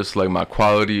an artist, like my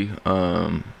quality,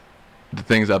 the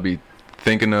things I be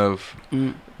thinking of,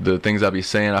 the things I be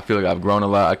saying. I feel like I've grown a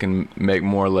lot. I can make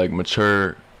more like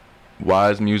mature,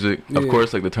 wise music. Of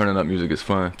course, like the turning up music is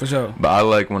fun for sure, but I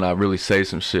like when I really say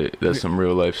some shit that's some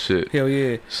real life shit. Hell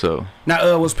yeah. So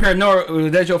now was Paranoia,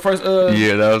 was that your first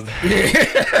yeah, that was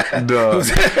dog.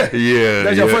 Yeah,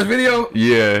 that's your first video.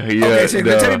 Yeah okay, so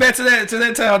tell me back to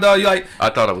that time, dog. You like I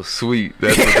thought it was sweet.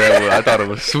 That's what that was. I thought it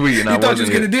was sweet, and you I thought you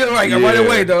was getting a deal right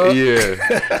away, dog.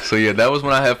 Yeah. So yeah, that was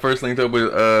when I had first linked up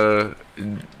with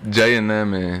Jay and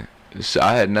them, and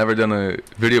I had never done a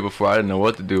video before. I didn't know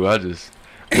what to do. I just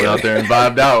went out there and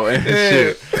vibed out and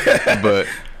shit. But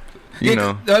you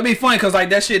know, that'd be funny because like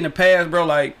that shit in the past, bro.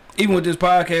 Like even with this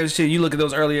podcast and shit, you look at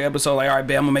those earlier episodes, like all right,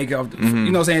 bet I'm gonna make it off. You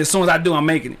know what I'm saying? As soon as I do, I'm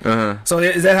making it. So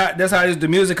is that's how it is the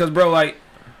music? Because bro, like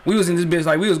we was in this bitch,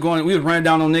 like we was running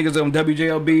down on niggas on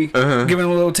WJLB, giving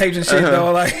them little tapes and shit,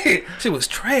 dog. Like shit was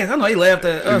trash. I know they laughed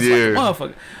at us like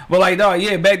motherfucker, but like dog,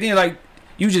 yeah, back then like.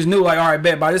 You just knew like, all right,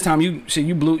 bet by this time you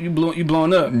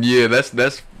blowing up. Yeah,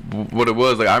 that's what it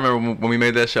was. Like I remember when we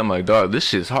made that shit, I'm like, dog, this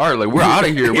shit's hard. Like we're out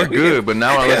of here, we're good. But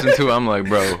now I listen to it, I'm like,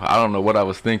 bro, I don't know what I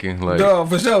was thinking. Like, dog,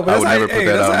 for sure. But I would never put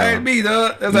that out. That's how it be,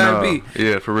 dog. That's how it be.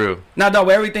 Yeah, for real. Now, dog,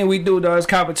 everything we do, dog, is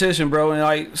competition, bro. And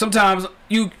like sometimes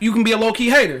you can be a low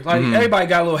key hater. Like everybody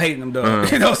got a little hate in them,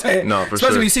 dog. You know what I'm saying? No, for Especially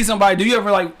sure. when you see somebody. Do you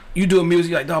ever like you do a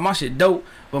music like, dog, my shit dope.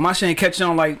 But my shit ain't catching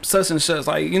on like such and such.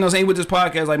 Like, you know what I'm saying? With this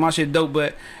podcast, like my shit dope,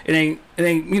 but it ain't,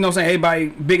 you know what I'm saying? Everybody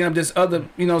bigging up this other,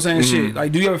 you know what I'm saying, shit.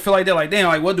 Like, do you ever feel like that? Like, damn,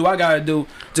 like what do I gotta do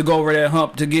to go over that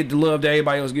hump to get the love that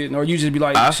everybody else getting? Or you just be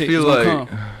like, I shit, feel like come.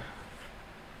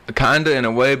 Kinda in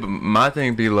a way, but my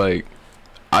thing be like,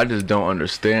 I just don't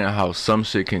understand how some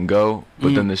shit can go,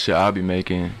 but then the shit I be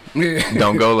making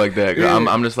don't go like that.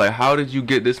 I'm just like, how did you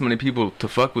get this many people to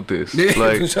fuck with this?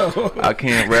 Like, sure. I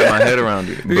can't wrap my head around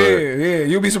it. But yeah,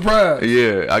 you'll be surprised.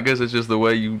 Yeah, I guess it's just the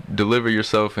way you deliver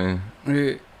yourself, and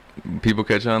people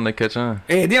catch on, they catch on.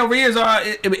 And then over years,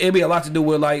 it be a lot to do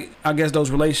with like, I guess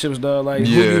those relationships, though. Like, who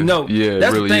you know. Yeah,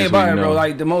 that's really the thing about it, know. bro.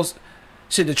 Like the most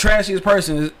shit, the trashiest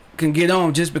person can get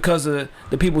on just because of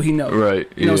the people he knows. Right.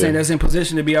 You know what I'm saying? That's in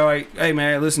position to be all right, hey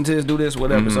man, listen to this, do this,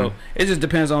 whatever. So it just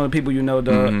depends on the people you know,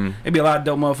 dog. It be a lot of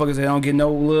dope motherfuckers that don't get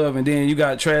no love, and then you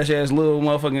got trash ass little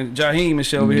motherfucking Jaheim and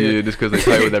shit over here. Yeah, just because they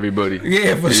play with everybody.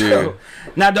 Yeah, for sure.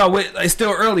 Now, dog, it's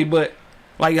still early, but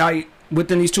like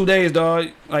within these 2 days, dog,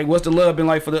 like what's the love been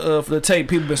like for the tape?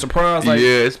 People been surprised. Like,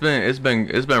 yeah, it's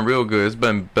been real good. It's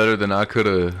been better than I could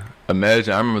have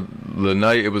imagined. I remember the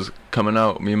night it was coming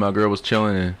out, me and my girl was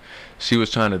chilling, and she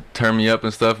was trying to turn me up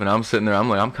and stuff, and I'm sitting there, I'm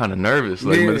like, I'm kind of nervous.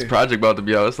 Like, but this project about to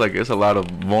be out, it's a lot of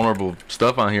vulnerable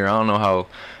stuff on here. I don't know how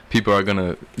people are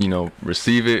gonna,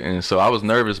 receive it, and so I was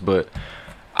nervous, but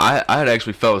I had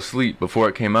actually fell asleep before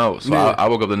it came out, so I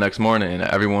woke up the next morning and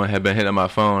everyone had been hitting my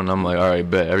phone, and I'm like, all right,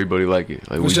 bet, everybody like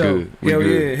it, like we good, we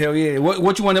good. Hell yeah.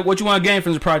 What you want to gain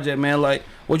from this project, man? Like,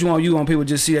 what you want people to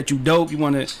just see that you dope? You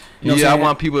want to, I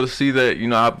want people to see that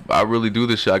I really do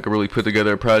this shit. I could really put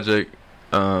together a project.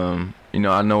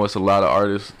 I know it's a lot of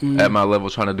artists at my level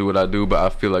trying to do what I do, but I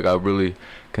feel like I really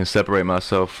can separate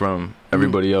myself from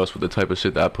everybody else with the type of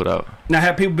shit that I put out. Now,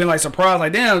 have people been like surprised,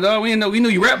 like, damn, dog, we knew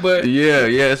you rap, but yeah,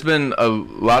 it's been a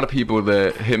lot of people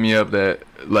that hit me up that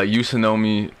like used to know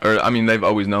me, or I mean, they've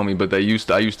always known me, but I used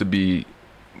to be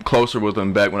closer with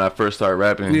them back when I first started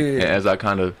rapping. And as I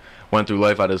kind of went through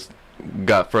life, I just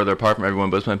got further apart from everyone,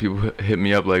 but some people hit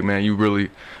me up like, man, you really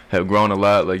have grown a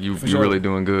lot. Like you're really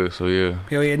doing good. So yeah.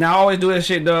 Hell yeah. Now I always do that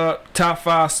shit, dog. Top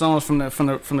 5 songs from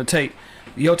the tape.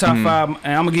 Your top 5, and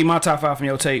I'm gonna give you my top 5 from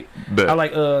your tape. Bet. I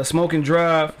like Smoke and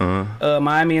Drive,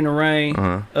 Miami in the Rain,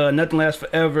 Nothing Lasts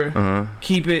Forever,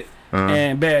 Keep It,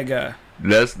 and Bad Guy.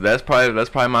 That's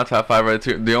probably my top 5 right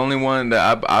there. The only one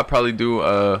that I probably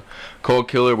do Cold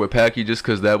Killer with Packy, just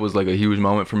because that was like a huge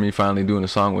moment for me finally doing a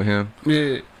song with him.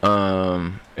 Yeah.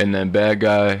 And then Bad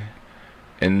Guy,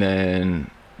 and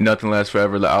then Nothing Lasts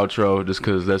Forever, the outro, just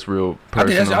because that's real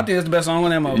personal. I think that's the best song on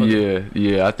that motherfucker.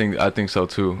 Yeah, I think so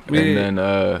too. Yeah. And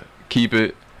then Keep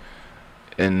It,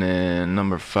 and then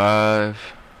number 5,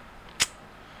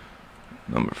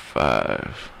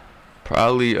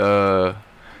 probably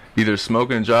either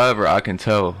Smoke and Drive or I Can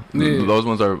Tell. Yeah. Those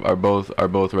ones are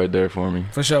both right there for me.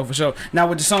 For sure. Now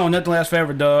with the song Nothing Lasts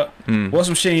Forever, dog, what's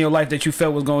some shit in your life that you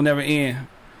felt was gonna never end?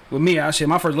 With me, my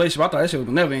first relationship, I thought that shit was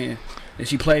gonna never end. And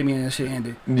she played me and that shit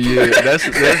ended. Yeah, that's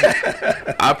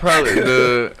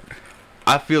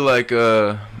I feel like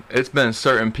it's been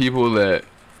certain people that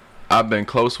I've been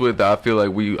close with that I feel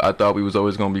like I thought we was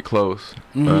always gonna be close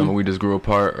when we just grew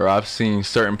apart. Or I've seen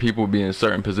certain people be in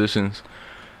certain positions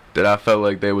that I felt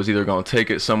like they was either gonna take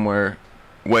it somewhere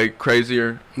way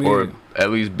crazier or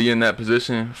at least be in that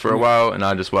position for a while, and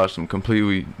I just watched them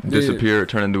completely disappear,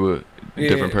 turn into a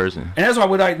different person. And that's why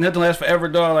we like Nothing Lasts Forever,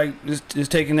 dog. Like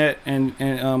just taking that and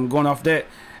going off that.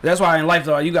 That's why in life,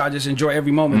 though, you gotta just enjoy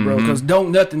every moment, bro. Because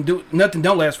nothing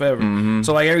don't last forever.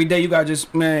 So like every day, you gotta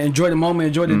just enjoy the moment,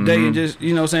 enjoy the day, and just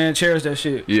cherish that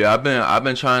shit. Yeah, I've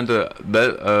been trying to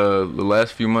the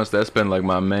last few months. That's been like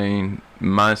my main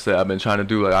mindset. I've been trying to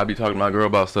do. Like I be talking to my girl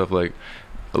about stuff like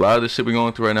a lot of the shit we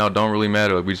going through right now don't really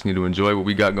matter. Like we just need to enjoy what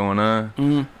we got going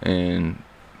on, and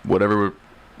whatever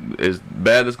is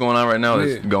bad that's going on right now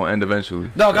is gonna end eventually.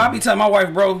 Dog, I be telling my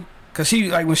wife, bro, cause she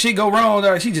like when she go wrong,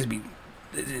 dog, she just be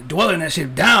dwelling that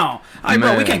shit down.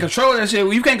 Bro, we can't control that shit.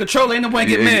 You can't control it. Ain't no point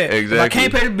getting mad. Exactly. If I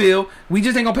can't pay the bill, we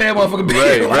just ain't gonna pay that motherfucking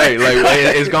bill. Right.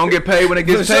 Like it's gonna get paid when it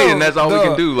gets paid, and that's all we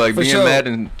can do. Like being mad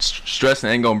and stressing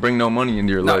ain't gonna bring no money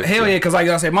into your life. Hell yeah, cause like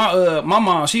I said, my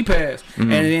mom, she passed,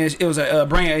 and then it was a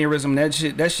brain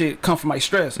aneurysm. That shit come from like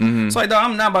stress. So like, dog,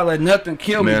 I'm not about to let nothing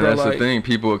kill me, bro. Man, that's like, the thing.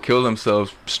 People will kill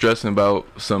themselves stressing about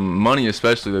some money,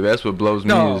 especially. Like, that's what blows me.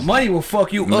 No, money will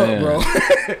fuck you up, bro.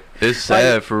 It's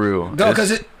sad for real. Dog,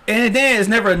 cause and then it's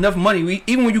never enough money.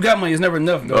 Even when you got money, it's never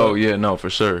enough, dog. Oh yeah, no,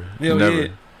 for sure. Never. Yeah.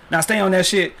 Now stay on that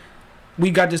shit. We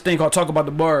got this thing called Talk About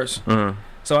the Bars.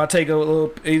 So I take a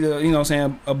little, either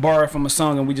a bar from a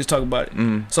song and we just talk about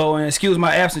it. So excuse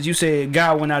my absence. You said,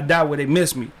 God, when I die, will they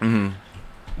miss me? Me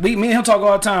and him talk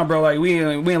all the time, bro. Like we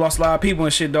ain't lost a lot of people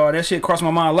and shit, dog. That shit crossed my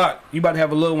mind a lot. You about to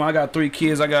have a little one. I got 3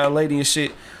 kids. I got a lady and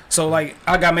shit. So like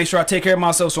I gotta make sure I take care of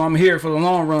myself, so I'm here for the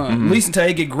long run, at least until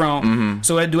they get grown.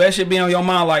 So do that shit be on your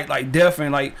mind, like death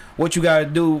and like what you gotta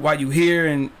do while you here,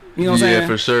 and you know what I'm saying? Yeah,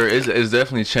 for sure. It's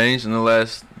definitely changed in the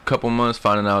last couple months,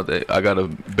 finding out that I got a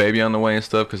baby on the way and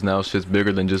stuff, because now shit's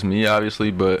bigger than just me,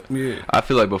 obviously. But I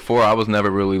feel like before I was never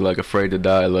really like afraid to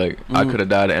die. Like I could have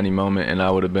died at any moment, and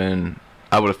I would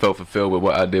have felt fulfilled with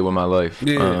what I did with my life.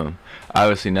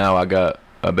 Obviously now I got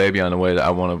a baby on the way that I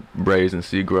want to raise and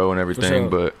see grow and everything,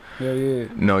 but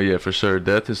for sure,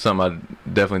 death is something I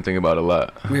definitely think about a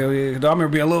lot. I remember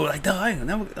being a little like, dog, I ain't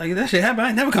never, like that shit happened. I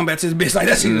ain't never come back to this bitch. Like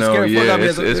that shit is scary.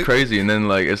 It's crazy. And then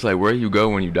like it's like, where you go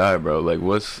when you die, bro? Like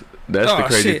that's the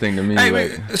crazy thing to me. Hey,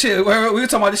 like man, shit, we were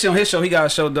talking about this shit on his show. He got a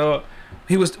show, dog.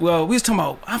 We was talking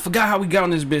about, I forgot how we got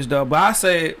on this bitch, dog. But I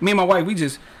said, me and my wife, we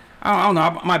just, I don't know,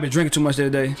 I might be drinking too much the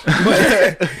other day.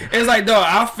 But it's like, dog,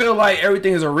 I feel like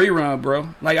everything is a rerun, bro.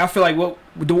 Like, I feel like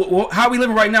how we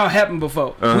living right now happened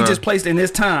before. We just placed in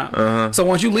this time. So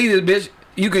once you leave this bitch,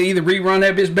 you can either rerun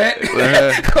that bitch back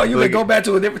or you can go back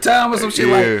to a different time or some shit.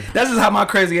 Like, that's just how my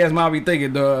crazy ass mom be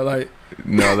thinking, dog. Like,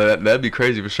 no, that'd be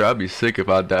crazy for sure. I'd be sick if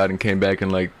I died and came back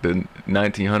in like the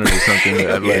 1900s or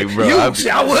something. I'd like, bro, I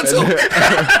would too.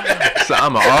 So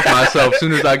I'm off myself as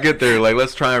soon as I get there. Like,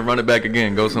 let's try and run it back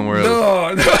again. Go somewhere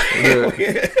else. No.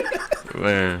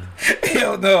 Man.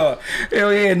 Hell no.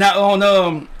 Hell yeah. Not on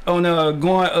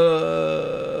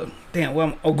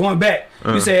going back.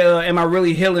 You say, am I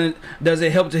really healing? Does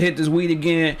it help to hit this weed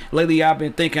again? Lately I've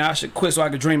been thinking I should quit so I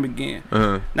could dream again.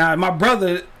 Now my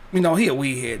brother, he a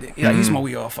weed head. He smoke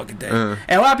weed all fucking day. And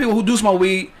a lot of people who do smoke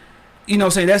weed,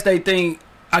 saying that's their thing.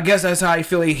 I guess that's how they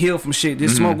feel they heal from shit.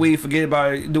 Just smoke weed, forget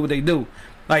about it, do what they do.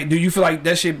 Like, do you feel like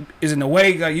that shit is in the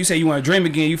way? Like you say you want to dream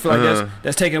again, you feel like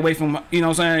that's taken away from, what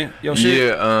I'm saying, your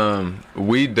shit? Yeah,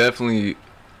 we definitely,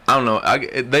 I don't know,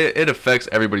 it affects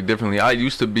everybody differently. I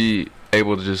used to be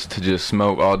able to just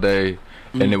smoke all day,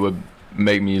 and it would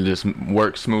make me just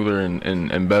work smoother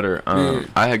and better.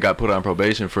 I had got put on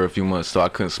probation for a few months, so I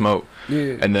couldn't smoke.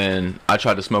 Yeah. And then I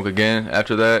tried to smoke again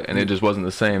after that, and it just wasn't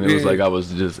the same. It was like I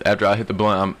was just, after I hit the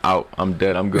blunt, I'm out, I'm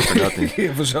dead, I'm good for nothing.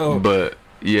 Yeah, for sure. But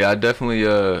yeah, I definitely,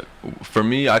 for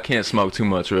me, I can't smoke too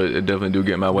much, or it definitely do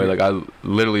get in my way. Like, I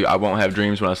won't have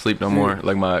dreams when I sleep no more.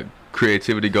 Like, my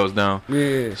creativity goes down.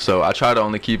 Yeah. So I try to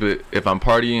only keep it if I'm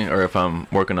partying or if I'm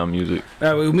working on music.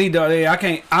 With me, dog, I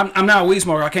can't. I'm not a weed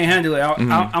smoker. I can't handle it.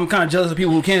 I'm kind of jealous of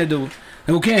people who can do it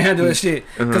and who can't handle that shit.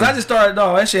 Cause I just started,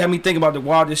 dog. That shit had me thinking about the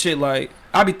wildest shit. Like,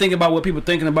 I be thinking about what people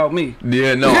thinking about me.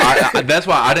 Yeah, no, I that's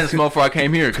why I didn't smoke before I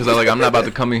came here. Cause I'm not about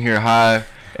to come in here high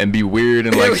and be weird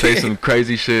and like say some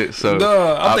crazy shit. So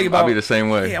I'm thinking about, I'll be the same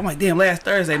way. Yeah, I'm like, damn, last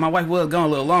Thursday my wife was gone a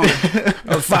little longer. It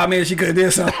was 5 minutes she could have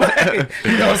did something.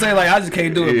 You know what I'm saying? Like, I just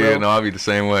can't do it, bro. Yeah, no, I'll be the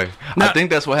same way. I think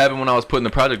that's what happened when I was putting the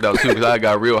project out too, because I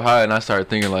got real high and I started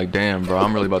thinking like, damn, bro,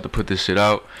 I'm really about to put this shit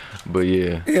out. But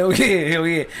yeah. Hell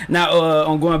yeah. Now,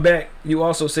 on going back, you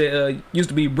also said used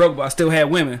to be broke, but I still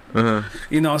had women.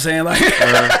 You know what I'm saying? Like,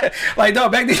 like,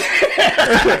 dog, back then.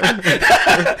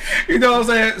 You know what I'm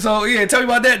saying? So yeah, tell me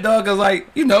about that, dog. Cause like,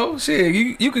 you know, shit,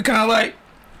 you could kind of like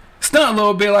stunt a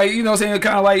little bit, like, you know what I'm saying,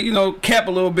 kind of like, you know, cap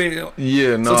a little bit.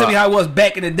 Yeah, no. So tell me how it was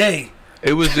back in the day.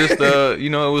 It was just you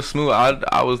know, it was smooth.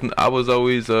 I was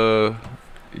always you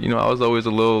know, I was always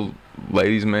a little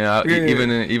ladies man. Even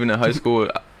in high school,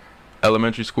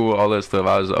 elementary school, all that stuff,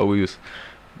 I was always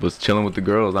chilling with the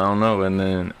girls. I don't know. And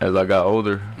then as I got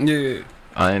older,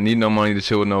 I didn't need no money to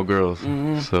chill with no girls.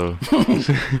 So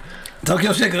talk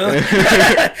your shit, cuz.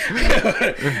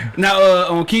 Now,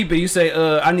 on Keep It, you say,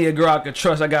 I need a girl I could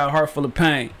trust. I got a heart full of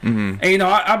pain. And you know,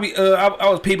 I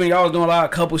was peeping. Y'all was doing a lot of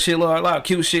couple shit, a lot of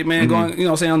cute shit, man. Going, you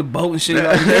know what I'm saying, on the boat and shit.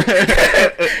 Like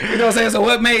that. You know what I'm saying? So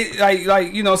what made,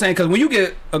 like you know what I'm saying? Because when you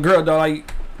get a girl, dog,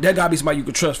 like, that gotta be somebody you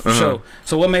could trust for sure.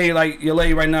 So what made, like, your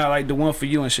lady right now, like, the one for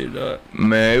you and shit, dog?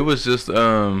 Man, it was just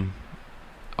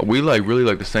we like really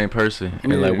like the same person,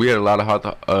 and like we had a lot of heart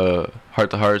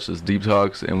to hearts, just deep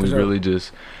talks, and we really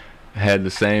just had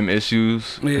the same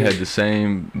issues, had the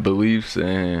same beliefs,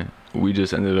 and we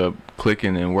just ended up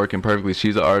clicking and working perfectly.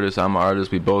 She's an artist, I'm an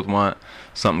artist. We both want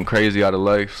something crazy out of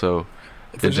life, so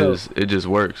it just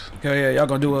works. Hell yeah, y'all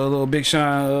gonna do a little Big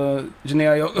Sean,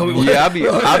 Janelle? Yeah,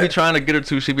 I'll be trying to get her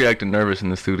to. She be acting nervous in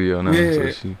the studio now.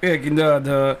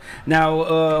 Now,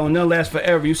 on None Last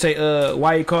Forever, you say,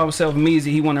 why he call himself Meezy?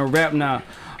 He want to rap now.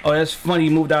 Oh, that's funny. He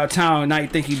moved out of town and now you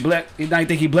think he black. Now you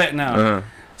think he black now.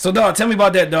 So, dog, tell me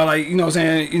about that, dog. Like, you know what I'm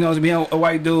saying? You know, being a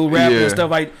white dude rapping and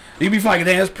stuff, like, you be like,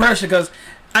 damn, it's pressure, because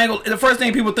I ain't gonna, the first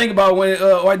thing people think about when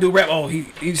white dude rap, oh, he's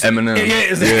Eminem.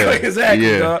 Yeah,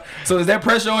 exactly. Dog. So is that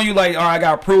pressure on you, like, all right, I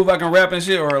gotta prove I can rap and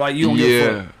shit, or like you don't give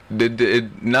a fuck?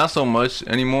 It not so much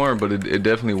anymore, but it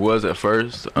definitely was at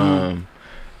first. And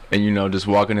you know, just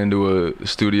walking into a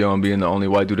studio and being the only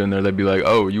white dude in there, they'd be like,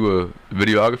 "Oh, you a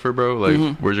videographer, bro?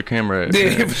 Like, where's your camera at?"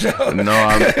 Yeah, for sure. No,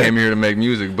 I came here to make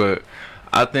music, but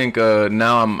I think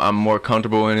now I'm more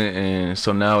comfortable in it, and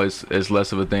so now it's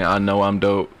less of a thing. I know I'm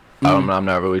dope. I'm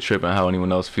not really tripping how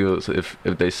anyone else feels. If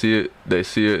they see it, they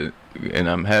see it, and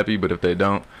I'm happy. But if they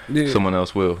don't, someone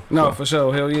else will. No, so. For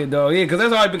sure, hell yeah, dog. Yeah, because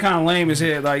that's always been kind of lame as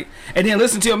hell. Like, and then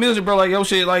listen to your music, bro. Like, yo,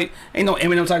 shit, like, ain't no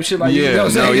Eminem type shit like you know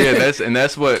what I'm saying?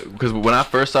 That's what, because when I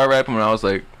first started rapping, when I was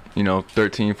like, you know,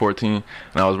 13, 14, and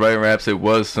I was writing raps, it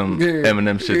was some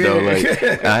Eminem shit though.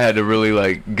 Like, I had to really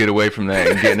like get away from that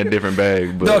and get in a different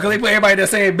bag. But because they put everybody in the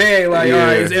same bag, like, all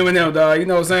right, it's Eminem, dog. You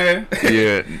know what I'm saying?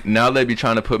 Yeah. Now they be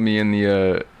trying to put me in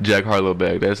the Jack Harlow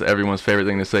bag. That's everyone's favorite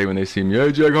thing to say when they see me.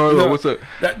 Hey, Jack Harlow, what's up?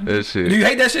 That shit. Do you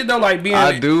hate that shit though? Like being.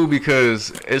 I do,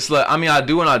 because it's like, I mean, I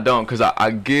do and I don't, because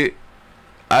I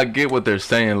get what they're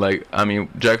saying. Like, I mean,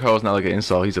 Jack Harlow's not like an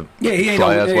insult. He's a he ain't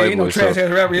fly ass white boy. Trash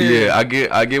ass rapper. I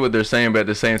get what they're saying, but at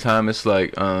the same time, it's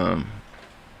like,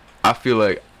 I feel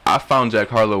like I found Jack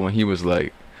Harlow when he was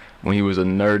a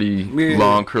nerdy,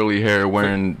 long curly hair,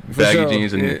 wearing baggy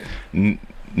jeans and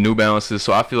New Balances.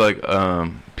 So I feel like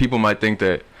people might think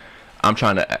that I'm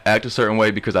trying to act a certain way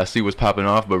because I see what's popping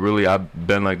off, but really I've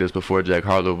been like this before Jack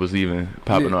Harlow was even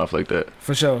popping off like that.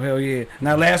 For sure, hell yeah.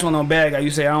 Now, last one on Bad Guy,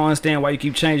 you say, I don't understand why you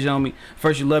keep changing on me.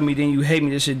 First you love me, then you hate me.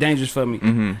 This shit dangerous for me.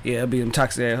 Yeah, it'll be them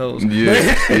toxic ass hoes.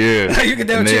 Yeah. You can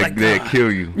tell shit like they'll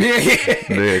kill you.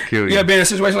 They'll kill you. You ever been in a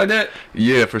situation like that?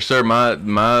 Yeah, for sure. My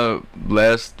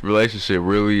last relationship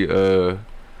really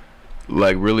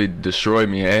really destroyed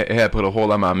me. It had put a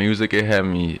hole on my music. It had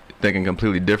me thinking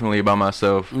completely differently about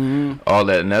myself, all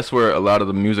that, and that's where a lot of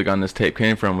the music on this tape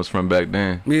came from, was from back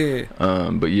then.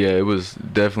 But yeah, it was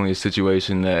definitely a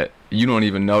situation that you don't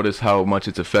even notice how much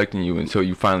it's affecting you until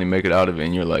you finally make it out of it,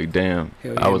 and you're like, damn,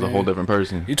 Yeah, I was man. a whole different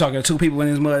person. You talking to two people in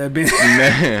this mud that been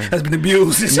Man. that's been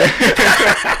abused. And shit.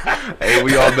 Hey,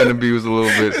 we all been abused a little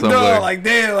bit somewhere. No, like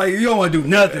damn, like you don't want to do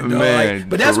nothing, dog. Man, Like,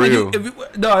 but that's for when real.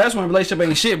 that's when a relationship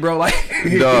ain't shit, bro. Like,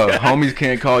 Dog, homies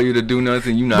can't call you to do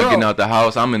nothing. You not Bro. getting out the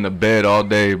house. I'm in the bed all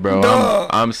day, bro. Dog.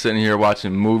 I'm sitting here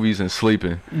watching movies and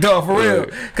sleeping. dog, for real.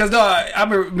 Yeah. Cause dog, I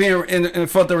remember being in a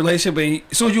fucked up relationship, and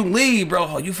as soon as you leave, bro,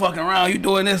 oh, you fucking around, you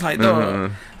doing this, like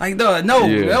dog, no,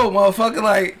 Yeah. no, motherfucker,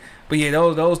 like. But yeah,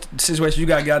 those situations you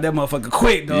gotta get out that motherfucker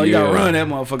quick, dog. You gotta Yeah. run that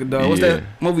motherfucker, dog. What's Yeah. that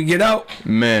movie? Get Out.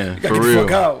 Man, You gotta for get real. the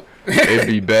fuck out. It'd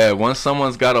be bad once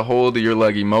someone's got a hold of your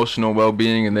like emotional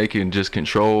well-being and they can just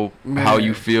control how Man.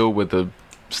 you feel with a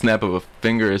snap of a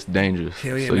finger. It's dangerous.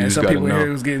 Hell yeah, so you man. just Some gotta people know.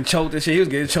 here was getting choked and shit. He was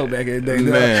getting choked back in the day, dog.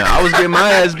 Man, I was getting my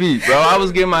ass beat, bro. I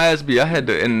was getting my ass beat. I had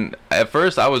to, and at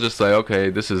first I was just like, okay,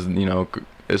 this is,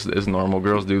 it's normal.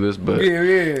 Girls do this, but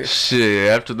Yeah. shit,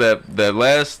 after that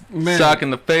last Man. sock in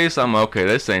the face, I'm okay.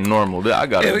 This ain't normal. I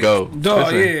gotta go.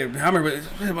 Dog, This ain't- yeah. I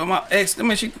remember my ex, I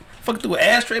mean, she fucking through an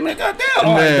ashtray, man. Goddamn.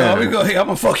 All right, Man. dog. We go here. I'm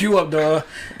gonna fuck you up, dog.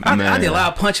 I Man. did a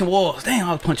lot of punching walls. Damn,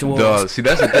 I was punching walls. Dog, see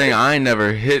that's the thing. I ain't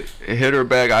never hit her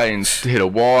back. I didn't hit a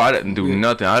wall. I didn't do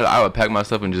nothing. I would pack my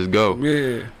stuff and just go.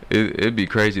 Yeah. It'd be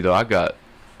crazy though.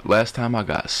 Last time I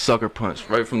got sucker punched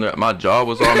right from there. My jaw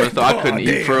was all messed up. I couldn't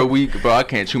eat for a week, bro. I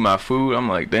can't chew my food. I'm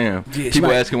like, damn. Yeah,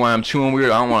 People asking why I'm chewing weird.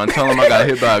 I don't want to tell them I got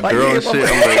hit by a Like, girl yeah, and shit.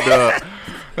 I'm like, dog.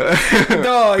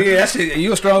 Dog, yeah, that shit.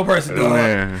 You a strong person, dog.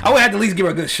 Man. I would have to at least give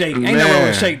her a good shake. Ain't no wrong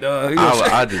with shake, dog.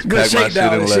 I just good pack my shake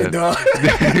down and shit shit, and dog.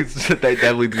 left. They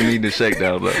definitely do need to shake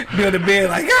down, though. Be on the bed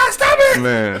like, God, stop it.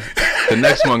 Man, the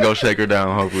next one go shake her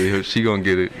down. Hopefully, she gonna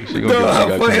get it. She gonna Dog,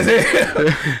 get funny what as she got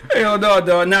hell. Hell no,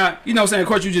 dog. Now, you know what I'm saying? Of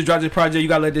course, you just dropped this project. You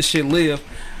gotta let this shit live.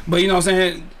 But you know what I'm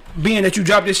saying? Being that you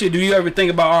dropped this shit, do you ever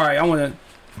think about, all right, I want to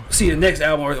see the next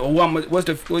album, or what's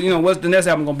the next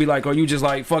album gonna be like? Or you just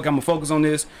like, fuck, I'm gonna focus on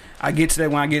this. I get to that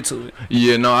when I get to it.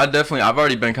 Yeah, no, I've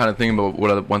already been kind of thinking about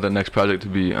what I want the next project to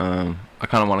be. I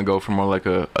kind of want to go for more like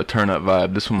a turn up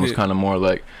vibe. This one was Yeah. kind of more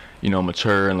like,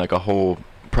 mature and like a whole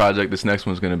project. This next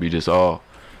one's gonna be just all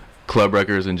club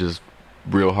records and just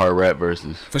real hard rap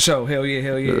verses. For sure, hell yeah,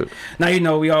 hell yeah. Yeah. Now you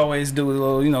know we always do a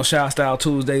little, Shy Style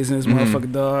Tuesdays in this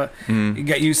motherfucker, dog.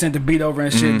 You sent the beat over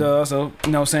and shit, dog. So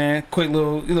you know what I'm saying, quick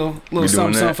little, doing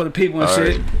something that? for the people and All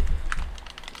shit. right.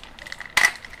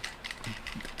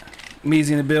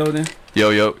 Meezy in the building.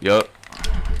 Yo.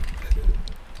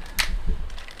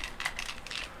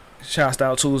 Shy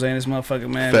Style Tuesday in this motherfucker,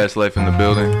 man. Fast Life in the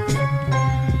building.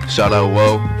 Shout out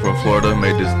Woe from Florida,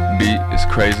 made this beat. It's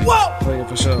crazy. Oh, yeah,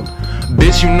 for sure.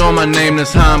 Bitch, you know my name,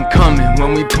 that's how I'm coming.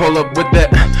 When we pull up with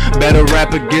that, better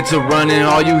rapper get to running.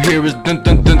 All you hear is dun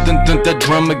dun dun dun dun. The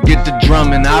drummer get to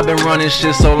drumming. I've been running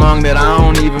shit so long that I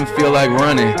don't even feel like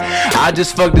running. I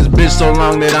just fucked this bitch so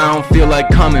long that I don't feel like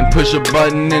coming. Push a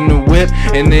button in the whip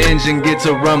and the engine get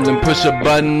to rumbling. Push a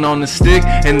button on the stick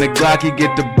and the Glocky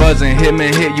get to buzzing. Hit me,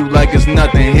 hit you like it's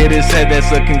nothing. Hit his head,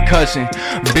 that's a concussion.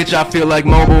 Bitch, I feel like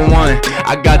Mobile One.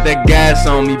 I got that gas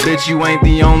on me. Bitch, you ain't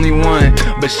the only one.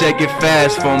 But shake it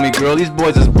fast for me, girl. These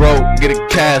boys is broke. Get a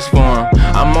cast for 'em.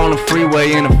 I'm on the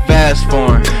freeway in a fast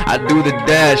form. I do the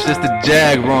dash, just the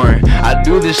jag roaring. I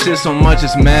do this shit so much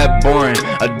it's mad boring.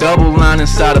 A double line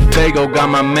inside a Fago got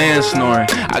my man snoring.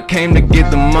 I came to get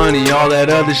the money, all that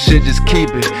other shit just keep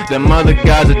it. Them other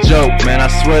guys a joke, man. I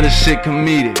swear this shit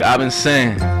comedic. I've been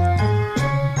saying.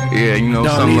 Yeah, Dog,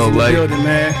 something Meezy a little in the late. building,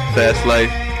 man. Fast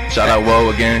Life. Shout out Woe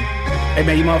again. Hey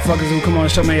man, you motherfuckers who come on the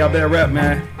show, man, y'all better rap,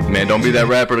 man. Man, don't be that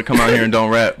rapper to come out here and don't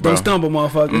rap, bro. Don't stumble,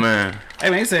 motherfucker. Man. Hey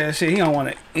man, he said shit. He don't want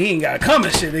it. He ain't got to come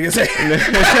and shit. Nigga say.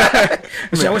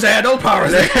 Shit, I wish I had those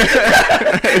powers.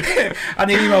 I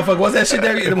need you, motherfucker. What's that shit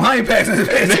there? Them honey packs in his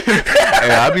face.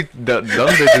 Hey, those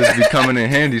bitches be coming in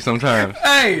handy sometimes.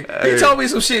 Hey, he told me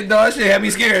some shit, dog. That shit had me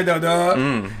scared though, dog.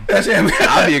 That shit had me.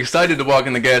 I'd be excited to walk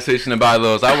in the gas station and buy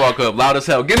those. I walk up loud as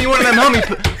hell. Give me one of them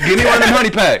honey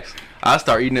packs. I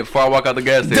start eating it before I walk out the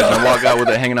gas station. I walk out with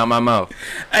it hanging out my mouth.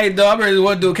 Hey, dog, I remember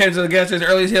one dude came to the gas station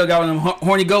early as hell, got one of them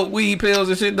horny goat weed pills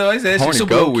and shit, dog. He said that Horny shit super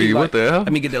goat low-key, weed? like, What the hell?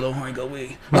 Let me get that little horny goat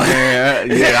weed. Man,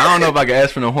 yeah, I don't know if I can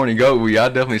ask for no horny goat weed. I'll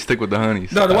definitely stick with the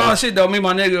honeys. No, the wild shit though, me and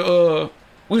my nigga,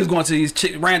 we was going to these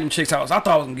random chicks' house. I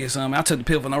thought I was gonna get some. I took the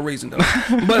pill for no reason though.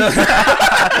 But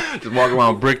Just walk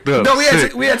around bricked up. no, we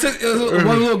Sick. took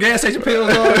one little gas station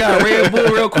pills. Got a Red Bull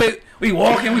real quick. We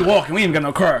walking. We ain't even got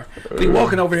no car. We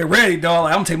walking over there ready, dog.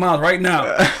 Like, I'm gonna take mine right now.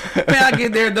 Man, I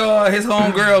get there, dog. His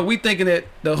homegirl. We thinking that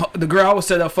the girl I was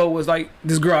set up for was like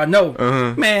this girl I know.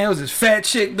 Man, it was this fat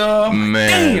chick, dog.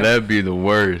 Man, like, that'd be the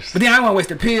worst. But then I didn't want to waste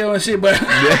the pill and shit. But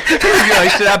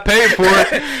like, shit, I paid for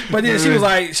it. But then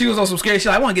she was on some scary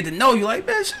shit. I want to get to know you, like,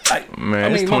 man. Like,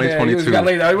 man, it's 2022. Got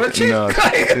laid out. But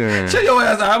shut your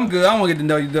ass out. I'm good. I want to get to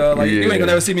know you, dog. Like, you ain't gonna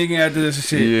never see me again after this and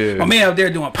shit. Yeah. My man up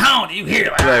there doing pound. You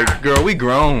hear like girl, we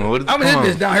grown. What is I mean,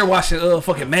 this bitch down here watching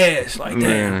fucking MASH. Like,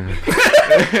 damn.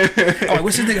 I'm like,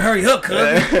 what's this nigga hurry up, cuz?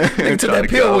 Nigga took that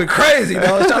pill went crazy,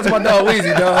 dog. Shout out to my dog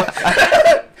Weezy, dog.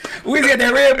 Weezy had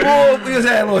that Red Bull. We just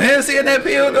had a little Hennessy in that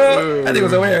pill, dog. That nigga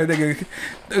was over there,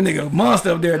 nigga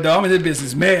monster up there, dog. I mean, this bitch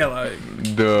is mad, like.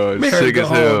 Dude, sick as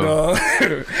hell. Dog.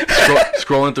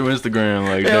 Scrolling through Instagram,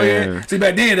 like, hell damn. Yeah. See,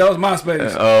 back then, that was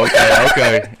MySpace. Oh,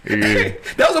 okay. Yeah.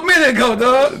 That was a minute ago,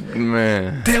 dog.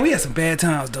 Man. Damn, we had some bad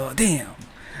times, dog. Damn.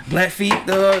 Blackfeet,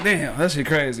 dog. Damn, that shit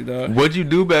crazy, dog. What'd you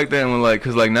do back then when, like,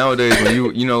 cause like nowadays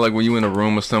when you know, like when you in a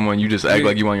room with someone, you just act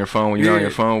like you on your phone when you're on your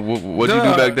phone. What'd you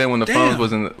do back then when the phones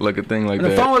wasn't like a thing like that?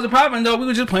 The phone wasn't popping, though. We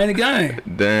were just playing the game.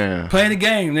 Damn. Playing the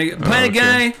game, nigga. Playing the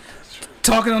game,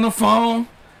 talking on the phone.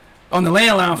 On the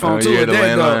landline phone, too. Yeah, the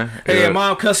landline. Hey,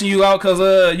 mom cussing you out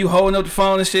because you holding up the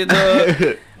phone and shit,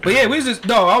 dog. But yeah, we was just,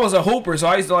 dog, I was a hooper, so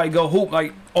I used to like go hoop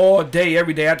like all day,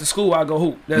 every day. After school, I go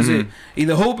hoop. That's it.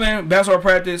 Either hooping, basketball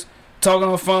practice, talking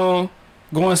on the phone,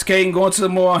 going skating, going to the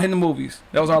mall, hitting the movies.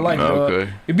 That was our life, dog.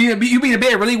 You be in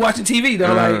bed really watching TV,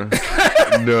 dog.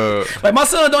 Like my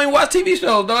son don't even watch TV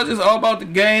shows, dog. Just all about the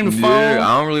game, the phone. Yeah,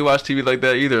 I don't really watch TV like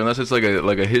that either, unless it's like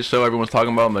a hit show everyone's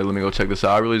talking about. I'm like, let me go check this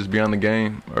out. I really just be on the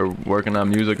game or working on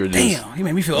music or just. Damn, you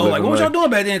made me feel old. Like, what was y'all doing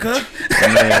back then, cuz?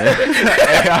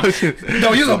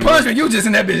 No, you was on punishment. You was just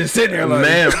in that bitch just sitting there, like.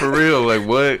 Man, for real, like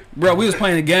what? Bro, we was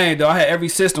playing the game, though. I had every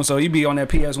system, so you be on that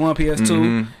PS1,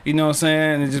 PS2. You know what I'm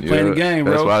saying? And just playing the game,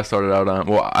 bro. That's what I started out on.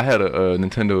 Well, I had a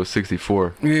Nintendo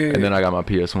 64, and then I got my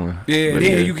PS1. Yeah,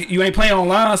 you ain't playing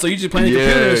online, so you just playing the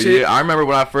computer and shit. Yeah, I remember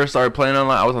when I first started playing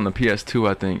online, I was on the PS2,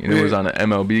 I think, and it was on an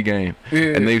MLB game.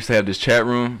 And they used to have this chat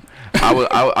room.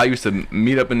 I used to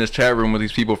meet up in this chat room with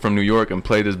these people from New York and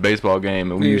play this baseball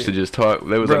game, and we used to just talk.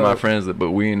 They was like my friends,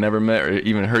 but we never met or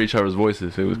even heard each other's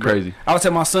voices. It was crazy. I would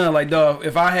tell my son, like, dog,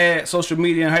 if I had social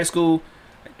media in high school,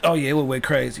 oh yeah, it would went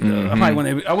crazy. I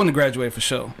wouldn't have graduated for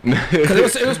sure.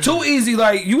 Cause it was too easy.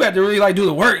 Like you had to really like do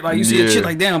the work. Like you see a shit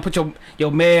like damn, put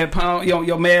your mad pound,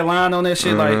 your mad line on that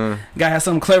shit. Like gotta have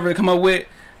something clever to come up with.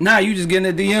 Nah, you just getting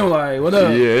a DM like, what up?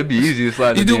 Yeah, it'd be easy to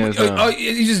slide the DMs down.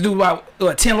 You just do about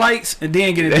 10 likes and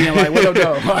then get a DM like, what up,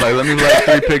 dog? Like, let me like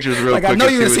 3 pictures real quick. Like, I know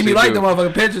you didn't see me like the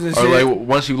motherfucking pictures and shit. Or like,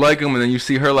 once you like them and then you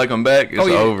see her like them back, it's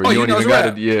over. You don't even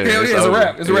got to, Hell yeah, it's a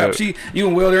wrap. It's a wrap. You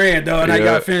can wheel her in, dog, and I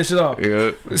got to finish it off.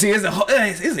 Yeah. See,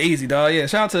 it's easy, dog. Yeah,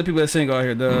 shout out to the people that sing out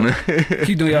here, dog.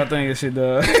 Keep doing y'all thing and shit,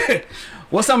 dog.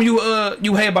 What's something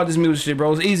you hate about this music shit,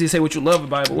 bro? It's easy to say what you love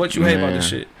about it, but what you hate about this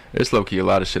shit? It's low-key a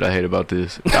lot of shit I hate about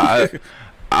this. I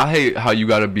hate how you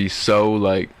gotta be so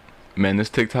like, man, this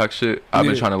TikTok shit, I've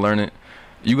been trying to learn it.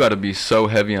 You gotta be so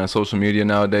heavy on social media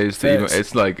nowadays to even,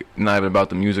 it's like not even about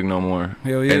the music no more.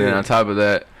 Hell yeah. And then on top of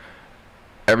that,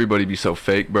 everybody be so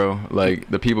fake, bro. Like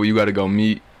the people you gotta go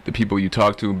meet, the people you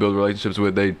talk to, build relationships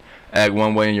with, they act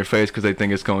one way in your face because they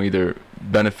think it's gonna either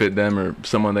benefit them or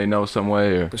someone they know some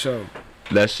way. Or for sure.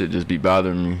 That shit just be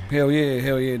bothering me. Hell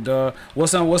yeah, dog.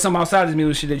 What's some outside this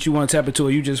music shit that you want to tap into,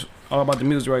 or you just all about the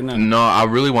music right now? No, I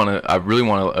really want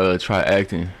to try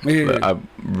acting. Yeah. I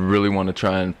really want to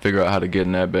try and figure out how to get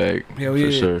in that bag. Hell yeah.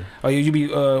 For sure. Oh yeah, you be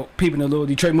peeping the little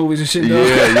Detroit movies and shit, dog.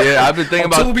 Yeah, I've been thinking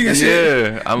about Tubi and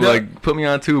shit. Yeah, I'm like, put me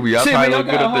on Tubi. I probably look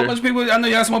good up there. Much people, I know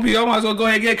y'all smoke people. I might as well go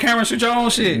ahead and get a camera and shoot your own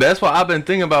shit. That's what I've been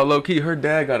thinking about, low key. Her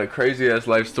dad got a crazy ass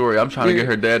life story. I'm trying to get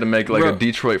her dad to make like a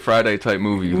Detroit Friday type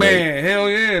movie. Man, like, hell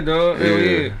yeah, dog. Hell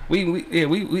yeah.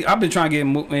 We I've been trying to get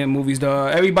in movies,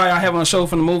 dog. Everybody I have on the show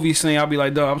from the movie scene, I'll be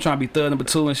like, dog, I'm trying to be thug number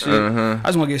 2 and shit. I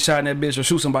just want to get shot in that bitch or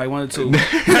shoot somebody, 1 or 2.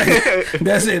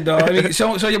 That's it, dog. I mean,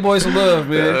 show your boys some love,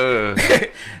 man.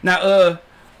 Now,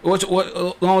 what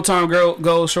long term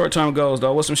goals, short term goals,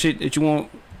 dog? What's some shit that you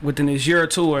want within this year or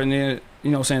two, and then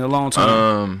you know, what I'm saying the long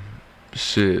term?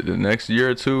 Shit, the next year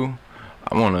or 2.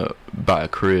 I want to buy a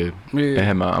crib. Yeah.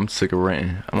 And I'm sick of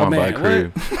renting. I want to buy a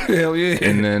crib. Hell yeah.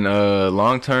 And then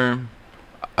long term,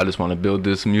 I just want to build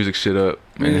this music shit up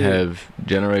and have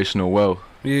generational wealth.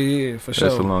 Yeah, for sure.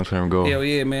 That's the long term goal. Hell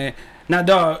yeah, man. Now,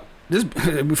 dog, this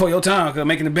before your time, cause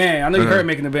Making the Band. I know you heard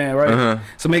Making the Band, right?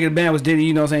 So Making the Band was Diddy.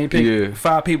 You know what I'm saying? He picked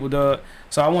 5 people, dog.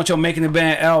 So I want your Making the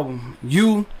Band album.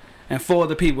 You and 4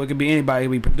 other people. It could be anybody. It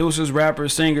could be producers,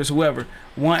 rappers, singers, whoever.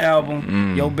 1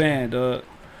 album, your band, dog.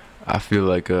 I feel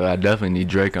like I definitely need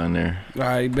Drake on there. All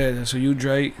right, bet. So you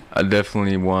Drake. I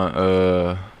definitely want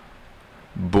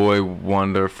Boy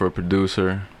Wonder for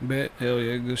producer. Bet. Hell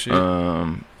yeah, good shit.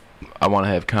 I want to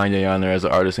have Kanye on there as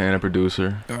an artist and a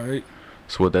producer. All right.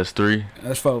 So what? That's 3.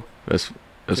 That's 4. That's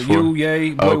so 4. You,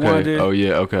 Ye, Boy okay. Wonder. Oh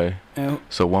yeah. Okay. And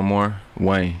so one more.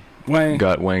 Wayne. Wayne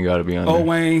got to be on there. Old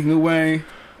Wayne, new Wayne.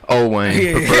 Old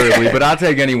Wayne, preferably, but I'll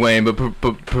take any Wayne, but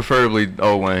preferably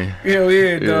old Wayne. Hell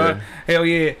yeah, dog. Hell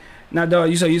yeah. Now, dog,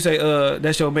 you say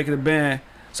that's your making the band.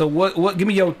 So what? Give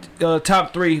me your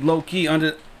top 3 low key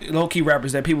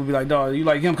rappers that people be like, dog, you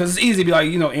like him? Because it's easy to be like,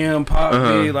 M, Pop,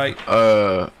 like.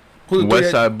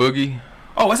 Westside Boogie.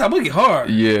 Oh, Westside Boogie hard.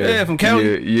 Yeah, from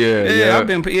Cali. Yeah. I've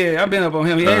been up on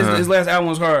him. His last album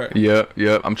was hard. Yeah.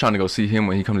 I'm trying to go see him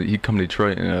when he come to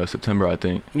Detroit in September, I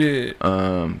think. Yeah.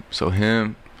 So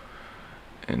him,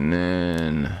 and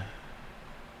then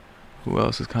who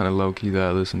else is kind of low key that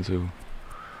I listen to?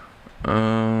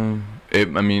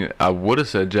 I would have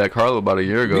said Jack Harlow about a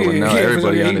year ago, but now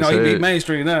everybody on his head. He beat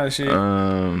mainstream now, shit.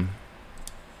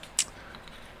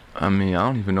 I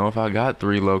don't even know if I got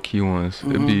 3 low key ones.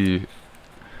 Mm-hmm. It'd be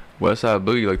Westside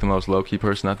Boogie, like the most low key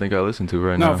person I think I listen to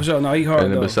right now. No, for sure. No, he hard.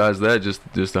 And then though. besides that, just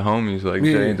the homies like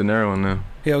Jay and De Niro and them.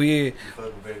 Hell yeah.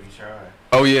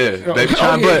 Oh yeah, Baby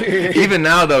Tron. But even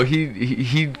now though,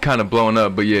 he kind of blowing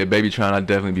up. But yeah, Baby Tron, I'd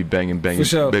definitely be banging. For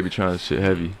sure. Baby Tron shit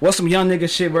heavy. What's some young nigga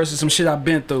shit versus some shit I've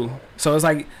been through? So it's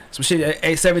like some shit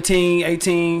at 17,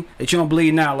 18 that you don't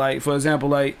believe now. Like for example,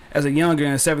 like as a younger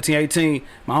and 17, 18,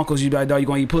 my uncles used to be like, dog, you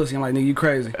gonna eat pussy? I'm like, nigga, you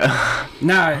crazy.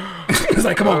 Nah, it's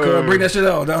like, come on, cuz, bring that shit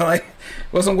out, dog. Like,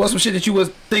 what's some shit that you was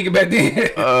thinking back then?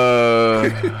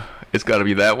 It's gotta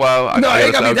be that wild. No,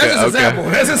 it gotta be. That's just an example.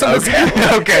 That's just an example.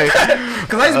 Okay.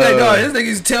 Cause I used to be like, dog, this nigga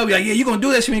used to tell me like, yeah, you gonna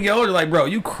do that shit when you get older. Like, bro,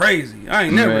 you crazy. I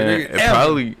ain't never. Man,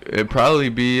 nigga, it'd probably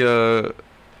be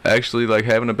actually like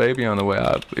having a baby on the way.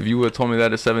 If you would have told me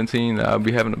that at 17, that I'd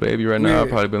be having a baby right now. Yeah. I'd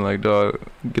probably been like, dog,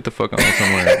 get the fuck on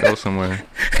somewhere. Go somewhere.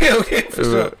 Hell yeah, for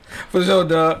sure,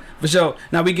 dog, for sure.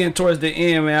 Now we getting towards the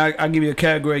end, man. I give you a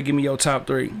category. Give me your top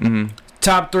 3. Mm-hmm.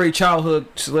 Top 3 childhood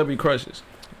celebrity crushes.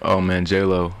 Oh man,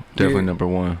 J-Lo, definitely number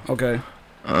 1. Okay.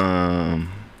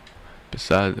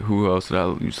 Besides, who else did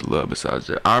I used to love besides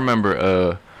that? I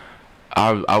remember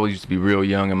I used to be real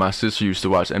young and my sister used to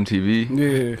watch MTV.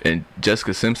 Yeah. And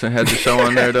Jessica Simpson had the show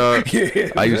on there, dog.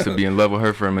 Yeah. I used to be in love with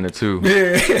her for a minute too.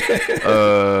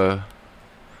 Yeah.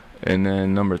 And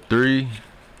then number 3,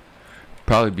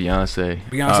 probably Beyonce.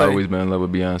 I always been in love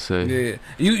with Beyonce. Yeah.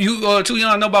 You too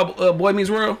young to know about Boy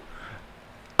Meets World?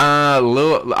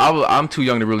 I'm too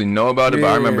young to really know about it,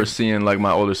 but I remember seeing like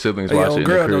my older siblings watch it.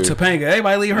 Girl, though, Topanga.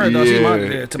 Everybody leave her though. She's my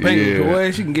Topanga, boy,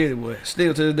 she can get it, boy.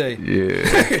 Still to the day.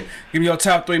 Yeah. Give me your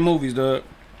top 3 movies, dog.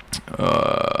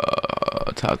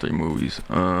 Top 3 movies.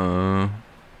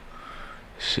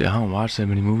 Shit, I don't watch that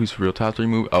many movies for real. Top 3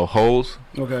 movies. Oh, Holes.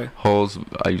 Okay. Holes.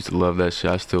 I used to love that shit.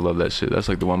 I still love that shit. That's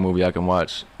like the one movie I can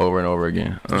watch over and over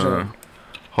again. Sure.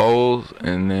 Holes,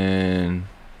 and then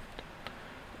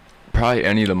probably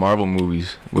any of the Marvel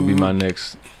movies would be my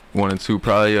next 1 and 2.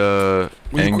 Probably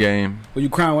Endgame. Were you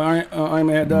crying when Iron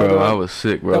Man died? Bro, I was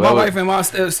sick, bro. My wife and her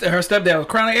stepdad was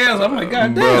crying their ass. I'm like,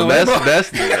 God damn. Bro,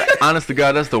 that's honest to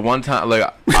God, that's the one time.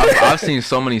 Like I've seen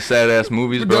so many sad ass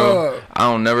movies, bro.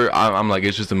 I'm like,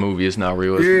 it's just a movie. It's not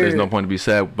real. There's no point to be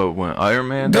sad. But when Iron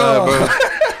Man died, bro,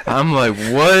 I'm like,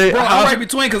 what? Bro, I'm right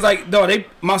between, cause like, dog,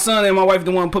 my son and my wife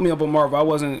the one put me up on Marvel. I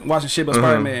wasn't watching shit but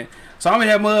Spider-Man. So I'm in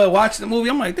that mud watching the movie.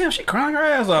 I'm like, damn, she crying her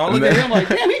ass off. I look at him like,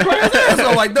 damn, he crying his ass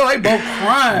off. Like, dog, they both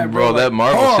crying, bro. That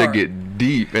Marvel hard. shit get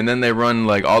deep, and then they run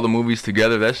like all the movies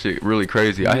together. That shit really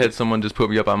crazy. I had someone just put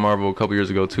me up on Marvel a couple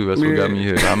years ago too. That's what got me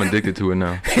here. I'm addicted to it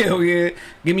now. Hell yeah!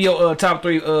 Give me your top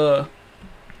 3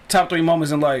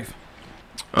 moments in life.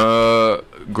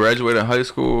 Graduated high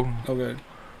school. Okay.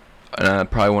 And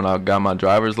probably when I got my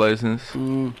driver's license. Took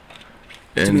me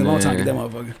a long time to get that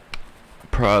motherfucker.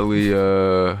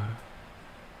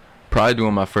 Probably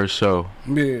doing my first show.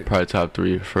 Yeah. Probably top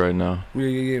 3 for right now.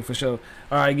 Yeah, for sure.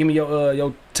 All right, give me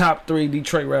your top 3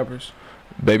 Detroit rappers.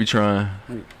 Baby Tron,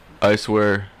 I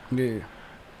Swear. Yeah.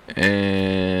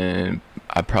 And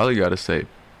I probably gotta say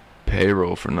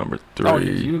Payroll for number 3. Oh,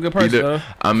 yeah, you a good person, though.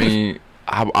 I mean,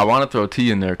 I want to throw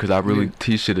T in there because I really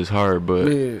T shit is hard,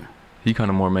 but he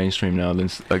kind of more mainstream now than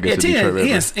I guess a Detroit rapper.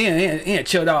 He ain't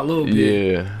chilled out a little bit.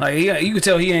 Yeah. Like you can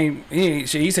tell he ain't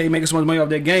shit. He say he making so much money off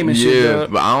that game and shit. Yeah,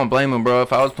 but I don't blame him, bro.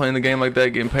 If I was playing the game like that,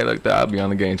 getting paid like that, I'd be on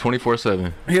the game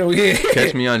 24/7. Hell yeah.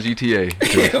 Catch me on GTA.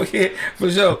 Hell yeah, for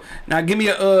sure. Now give me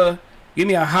a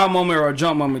high moment or a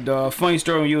drunk moment, dog. Funny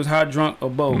story when you was high, drunk,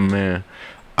 or both. Man,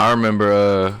 I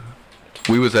remember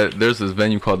we was there's this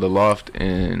venue called The Loft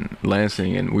in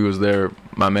Lansing, and we was there.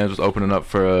 My man was opening up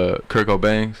for Kurt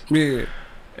Cobain. Yeah.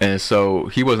 And so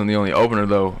he wasn't the only opener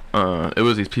though. It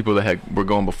was these people that were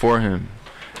going before him,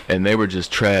 and they were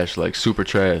just trash, like super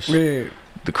trash. Yeah.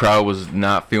 The crowd was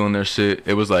not feeling their shit.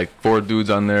 It was like 4 dudes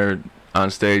on there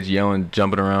on stage yelling,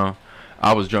 jumping around.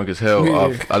 I was drunk as hell.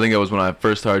 Yeah. I think it was when I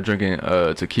first started drinking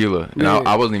tequila, and Yeah.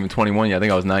 I wasn't even 21 yet. I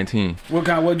think I was 19.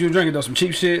 What you drinking though? Some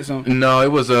cheap shit? No,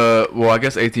 it was well, I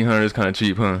guess 1800 is kind of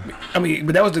cheap, huh? I mean,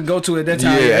 but that was the go-to at that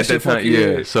time. Yeah, at that shit time,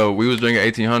 yeah. So we was drinking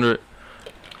 1800.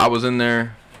 I was in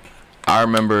there. I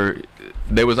remember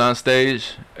they was on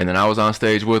stage, and then I was on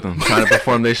stage with them, trying to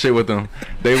perform their shit with them.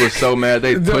 They were so mad.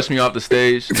 They pushed me off the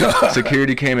stage.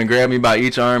 Security came and grabbed me by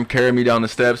each arm, carried me down the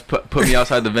steps, put me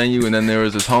outside the venue, and then there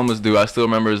was this homeless dude. I still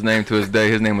remember his name to this day.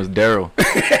 His name was Daryl.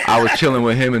 I was chilling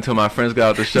with him until my friends got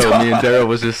out the show. Me and Daryl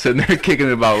was just sitting there kicking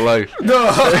it about life.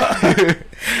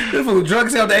 This fool drunk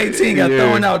as hell to 18 got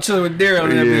thrown out chilling with Daryl.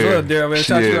 What up, Daryl, man?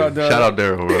 Shout you out, dog. Shout out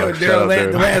Daryl, bro.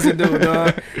 Daryl, the Lansing dude,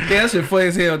 dog. Yeah, that shit funny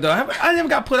as hell, dog. I never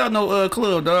got put out no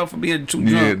club, dog, for being too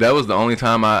drunk. Yeah, that was the only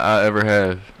time I ever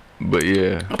have. But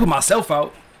yeah. I put myself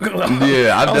out.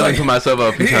 Yeah, I've definitely put myself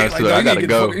out a few times too. I gotta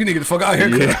go. You need to get the fuck out here.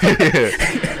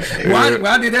 Yeah. When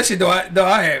I did that shit,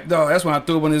 that's when I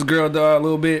threw up on this girl, dog, a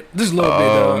little bit. Just a little bit,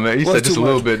 dog. Oh, man, you said just a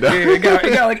little bit, dog.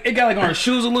 Yeah, it got like on her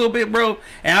shoes a little bit, bro.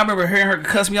 And I remember hearing her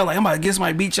cuss me out like, I'm about to get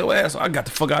somebody beat your ass. So I got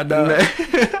the fuck out, dog.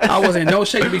 I wasn't in no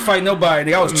shape to be fighting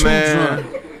nobody. I was too drunk.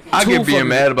 I get being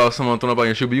mad about someone throwing up on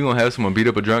your shoe, but you gonna have someone beat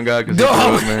up a drunk guy because he's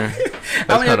drunk, man.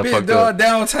 That's kind of fucked up.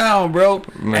 Downtown, bro.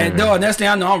 Man. And dog, next thing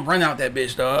I know, I'm running out that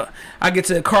bitch, dog. I get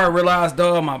to the car, realize,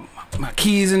 dog, my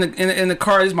keys in the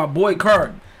car. This is my boy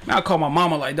car. Man, I call my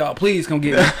mama like, dog, please come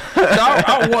get me. Dog,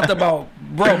 I walked about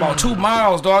 2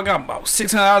 miles, dog. I got about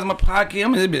 $600 in my pocket. I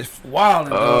mean, this bitch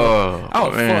wilding, dog. I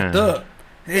was fucked up.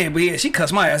 Yeah, but yeah, she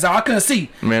cussed my ass out. I couldn't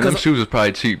see. Man, them shoes was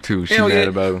probably cheap too. She mad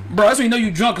about them. Bro, that's when you know you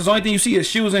drunk, because the only thing you see is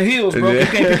shoes and heels, bro. You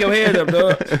can't pick your head up,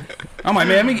 dog. I'm like,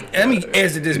 man, let me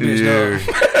exit this bitch,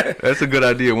 dog. That's a good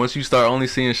idea. Once you start only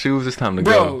seeing shoes, it's time to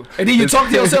go. Bro, and then you talk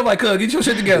to yourself like, get your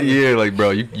shit together. Yeah, like, bro,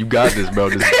 you got this,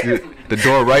 bro. The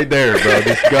door right there, bro.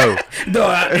 Just go.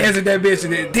 Dog, I exit that bitch,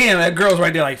 and then, damn, that girl's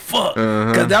right there like, fuck.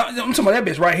 Because I'm talking about that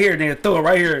bitch right here, nigga, throw it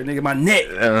right here, nigga, my neck.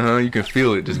 You can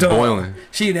feel it just boiling.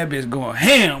 She and that bitch going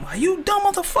ham. Like, you dumb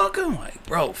motherfucker. I'm like,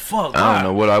 bro, fuck. I don't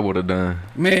know what I would have done.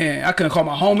 Man, I couldn't call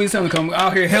my homies, tell them to come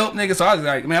out here help, nigga. So I was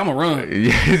like, man, I'm gonna run.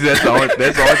 Yeah, that's the only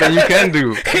thing you can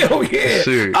do. Hell yeah.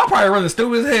 Shit. I'll probably run the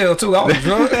stupid as hell too. I was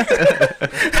drunk.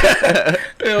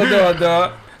 Hell no,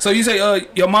 dog. So you say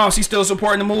your mom, she's still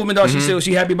supporting the movement, dog?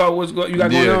 She happy about what you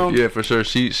got going on? Yeah, for sure.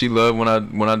 She love when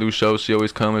I do shows. She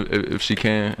always come if she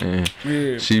can,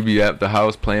 and she be at the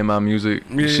house playing my music.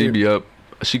 Yeah. She be up.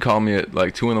 She called me at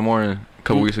like 2 in the morning a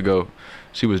couple weeks ago.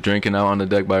 She was drinking out on the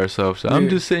deck by herself. So I'm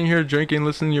just sitting here drinking,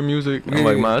 listening to your music. I'm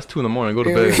like, ma, it's 2 in the morning. Go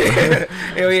to bed.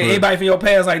 Hell yeah. Anybody from your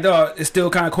past like, dog, is still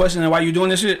kind of questioning why you doing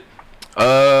this shit?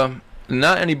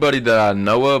 Not anybody that I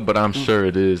know of, but I'm sure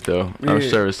it is though. I'm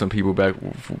sure it's some people back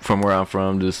from where I'm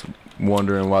from just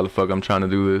wondering why the fuck I'm trying to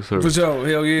do this, or for sure.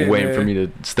 Hell yeah, waiting for me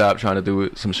to stop trying to do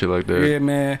it, some shit like that. Yeah,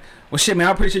 man. Well, shit, man,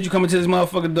 I appreciate you coming to this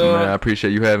motherfucker, dog. Man, I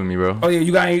appreciate you having me, bro. Oh yeah,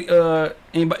 you got any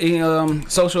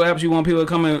social apps you want people to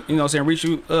come and reach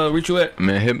you at?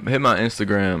 Man, hit my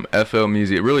Instagram, FL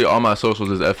Meezy. Really, all my socials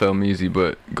is FL Meezy,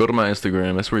 but go to my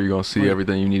Instagram. That's where you're gonna see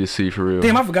everything you need to see for real.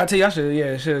 Damn, I forgot to tell you.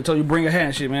 I should have told you bring a hat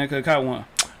and shit, man. Cause I caught one.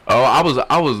 Oh,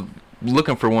 I was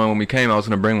looking for one when we came. I was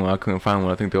gonna bring one. I couldn't find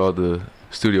one. I think they're all at the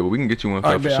studio, but we can get you one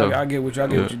for sure. I'll get with you.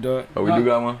 With you, dog. Oh, we do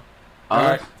got one. All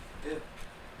right.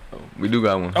 Oh, we do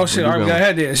got one. Oh shit! All right, we got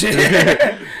had that shit.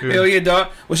 Hell yeah, dog.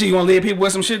 Well, shit, you want to leave people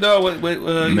with some shit, dog?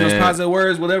 With positive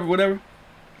words, whatever.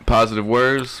 Positive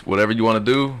words, whatever you want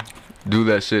to do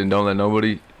that shit, and don't let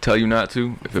nobody tell you not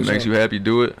to. If it makes you happy,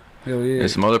 do it. Hell yeah. And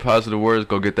some other positive words,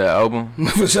 go get that album.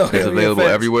 For sure. It's available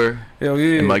everywhere. Hell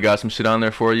yeah. And might got some shit on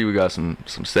there for you. We got some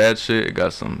sad shit. It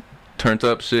got some turned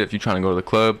up shit if you're trying to go to the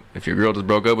club. If your girl just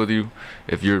broke up with you,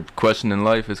 if you're questioning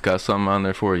life, it's got something on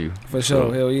there for you. For sure.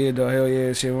 So, hell yeah, dog. Hell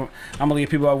yeah, shit. I'm gonna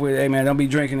leave people out with, hey man, don't be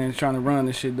drinking and trying to run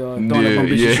this shit, dog. Don't let them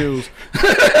bitch your shoes.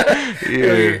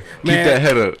 Yeah. Keep that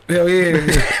head up. Hell yeah.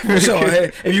 For sure.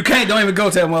 Hey, if you can't, don't even go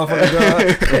to that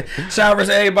motherfucker, dog. Shout out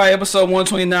to everybody. Episode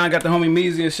 129. Got the homie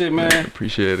Meezy and shit, man.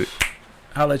 Appreciate it.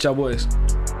 Holla at y'all boys.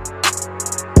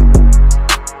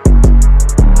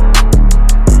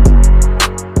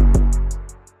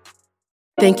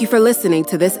 Thank you for listening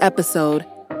to this episode.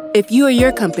 If you or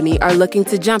your company are looking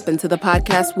to jump into the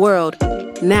podcast world,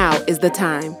 now is the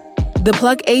time. The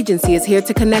Plug Agency is here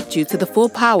to connect you to the full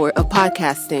power of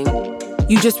podcasting.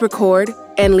 You just record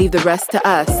and leave the rest to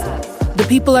us. The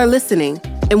people are listening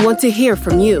and want to hear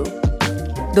from you.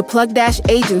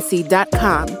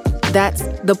 theplug-agency.com. That's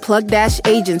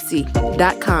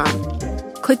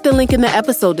theplug-agency.com. Click the link in the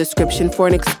episode description for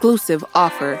an exclusive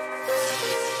offer.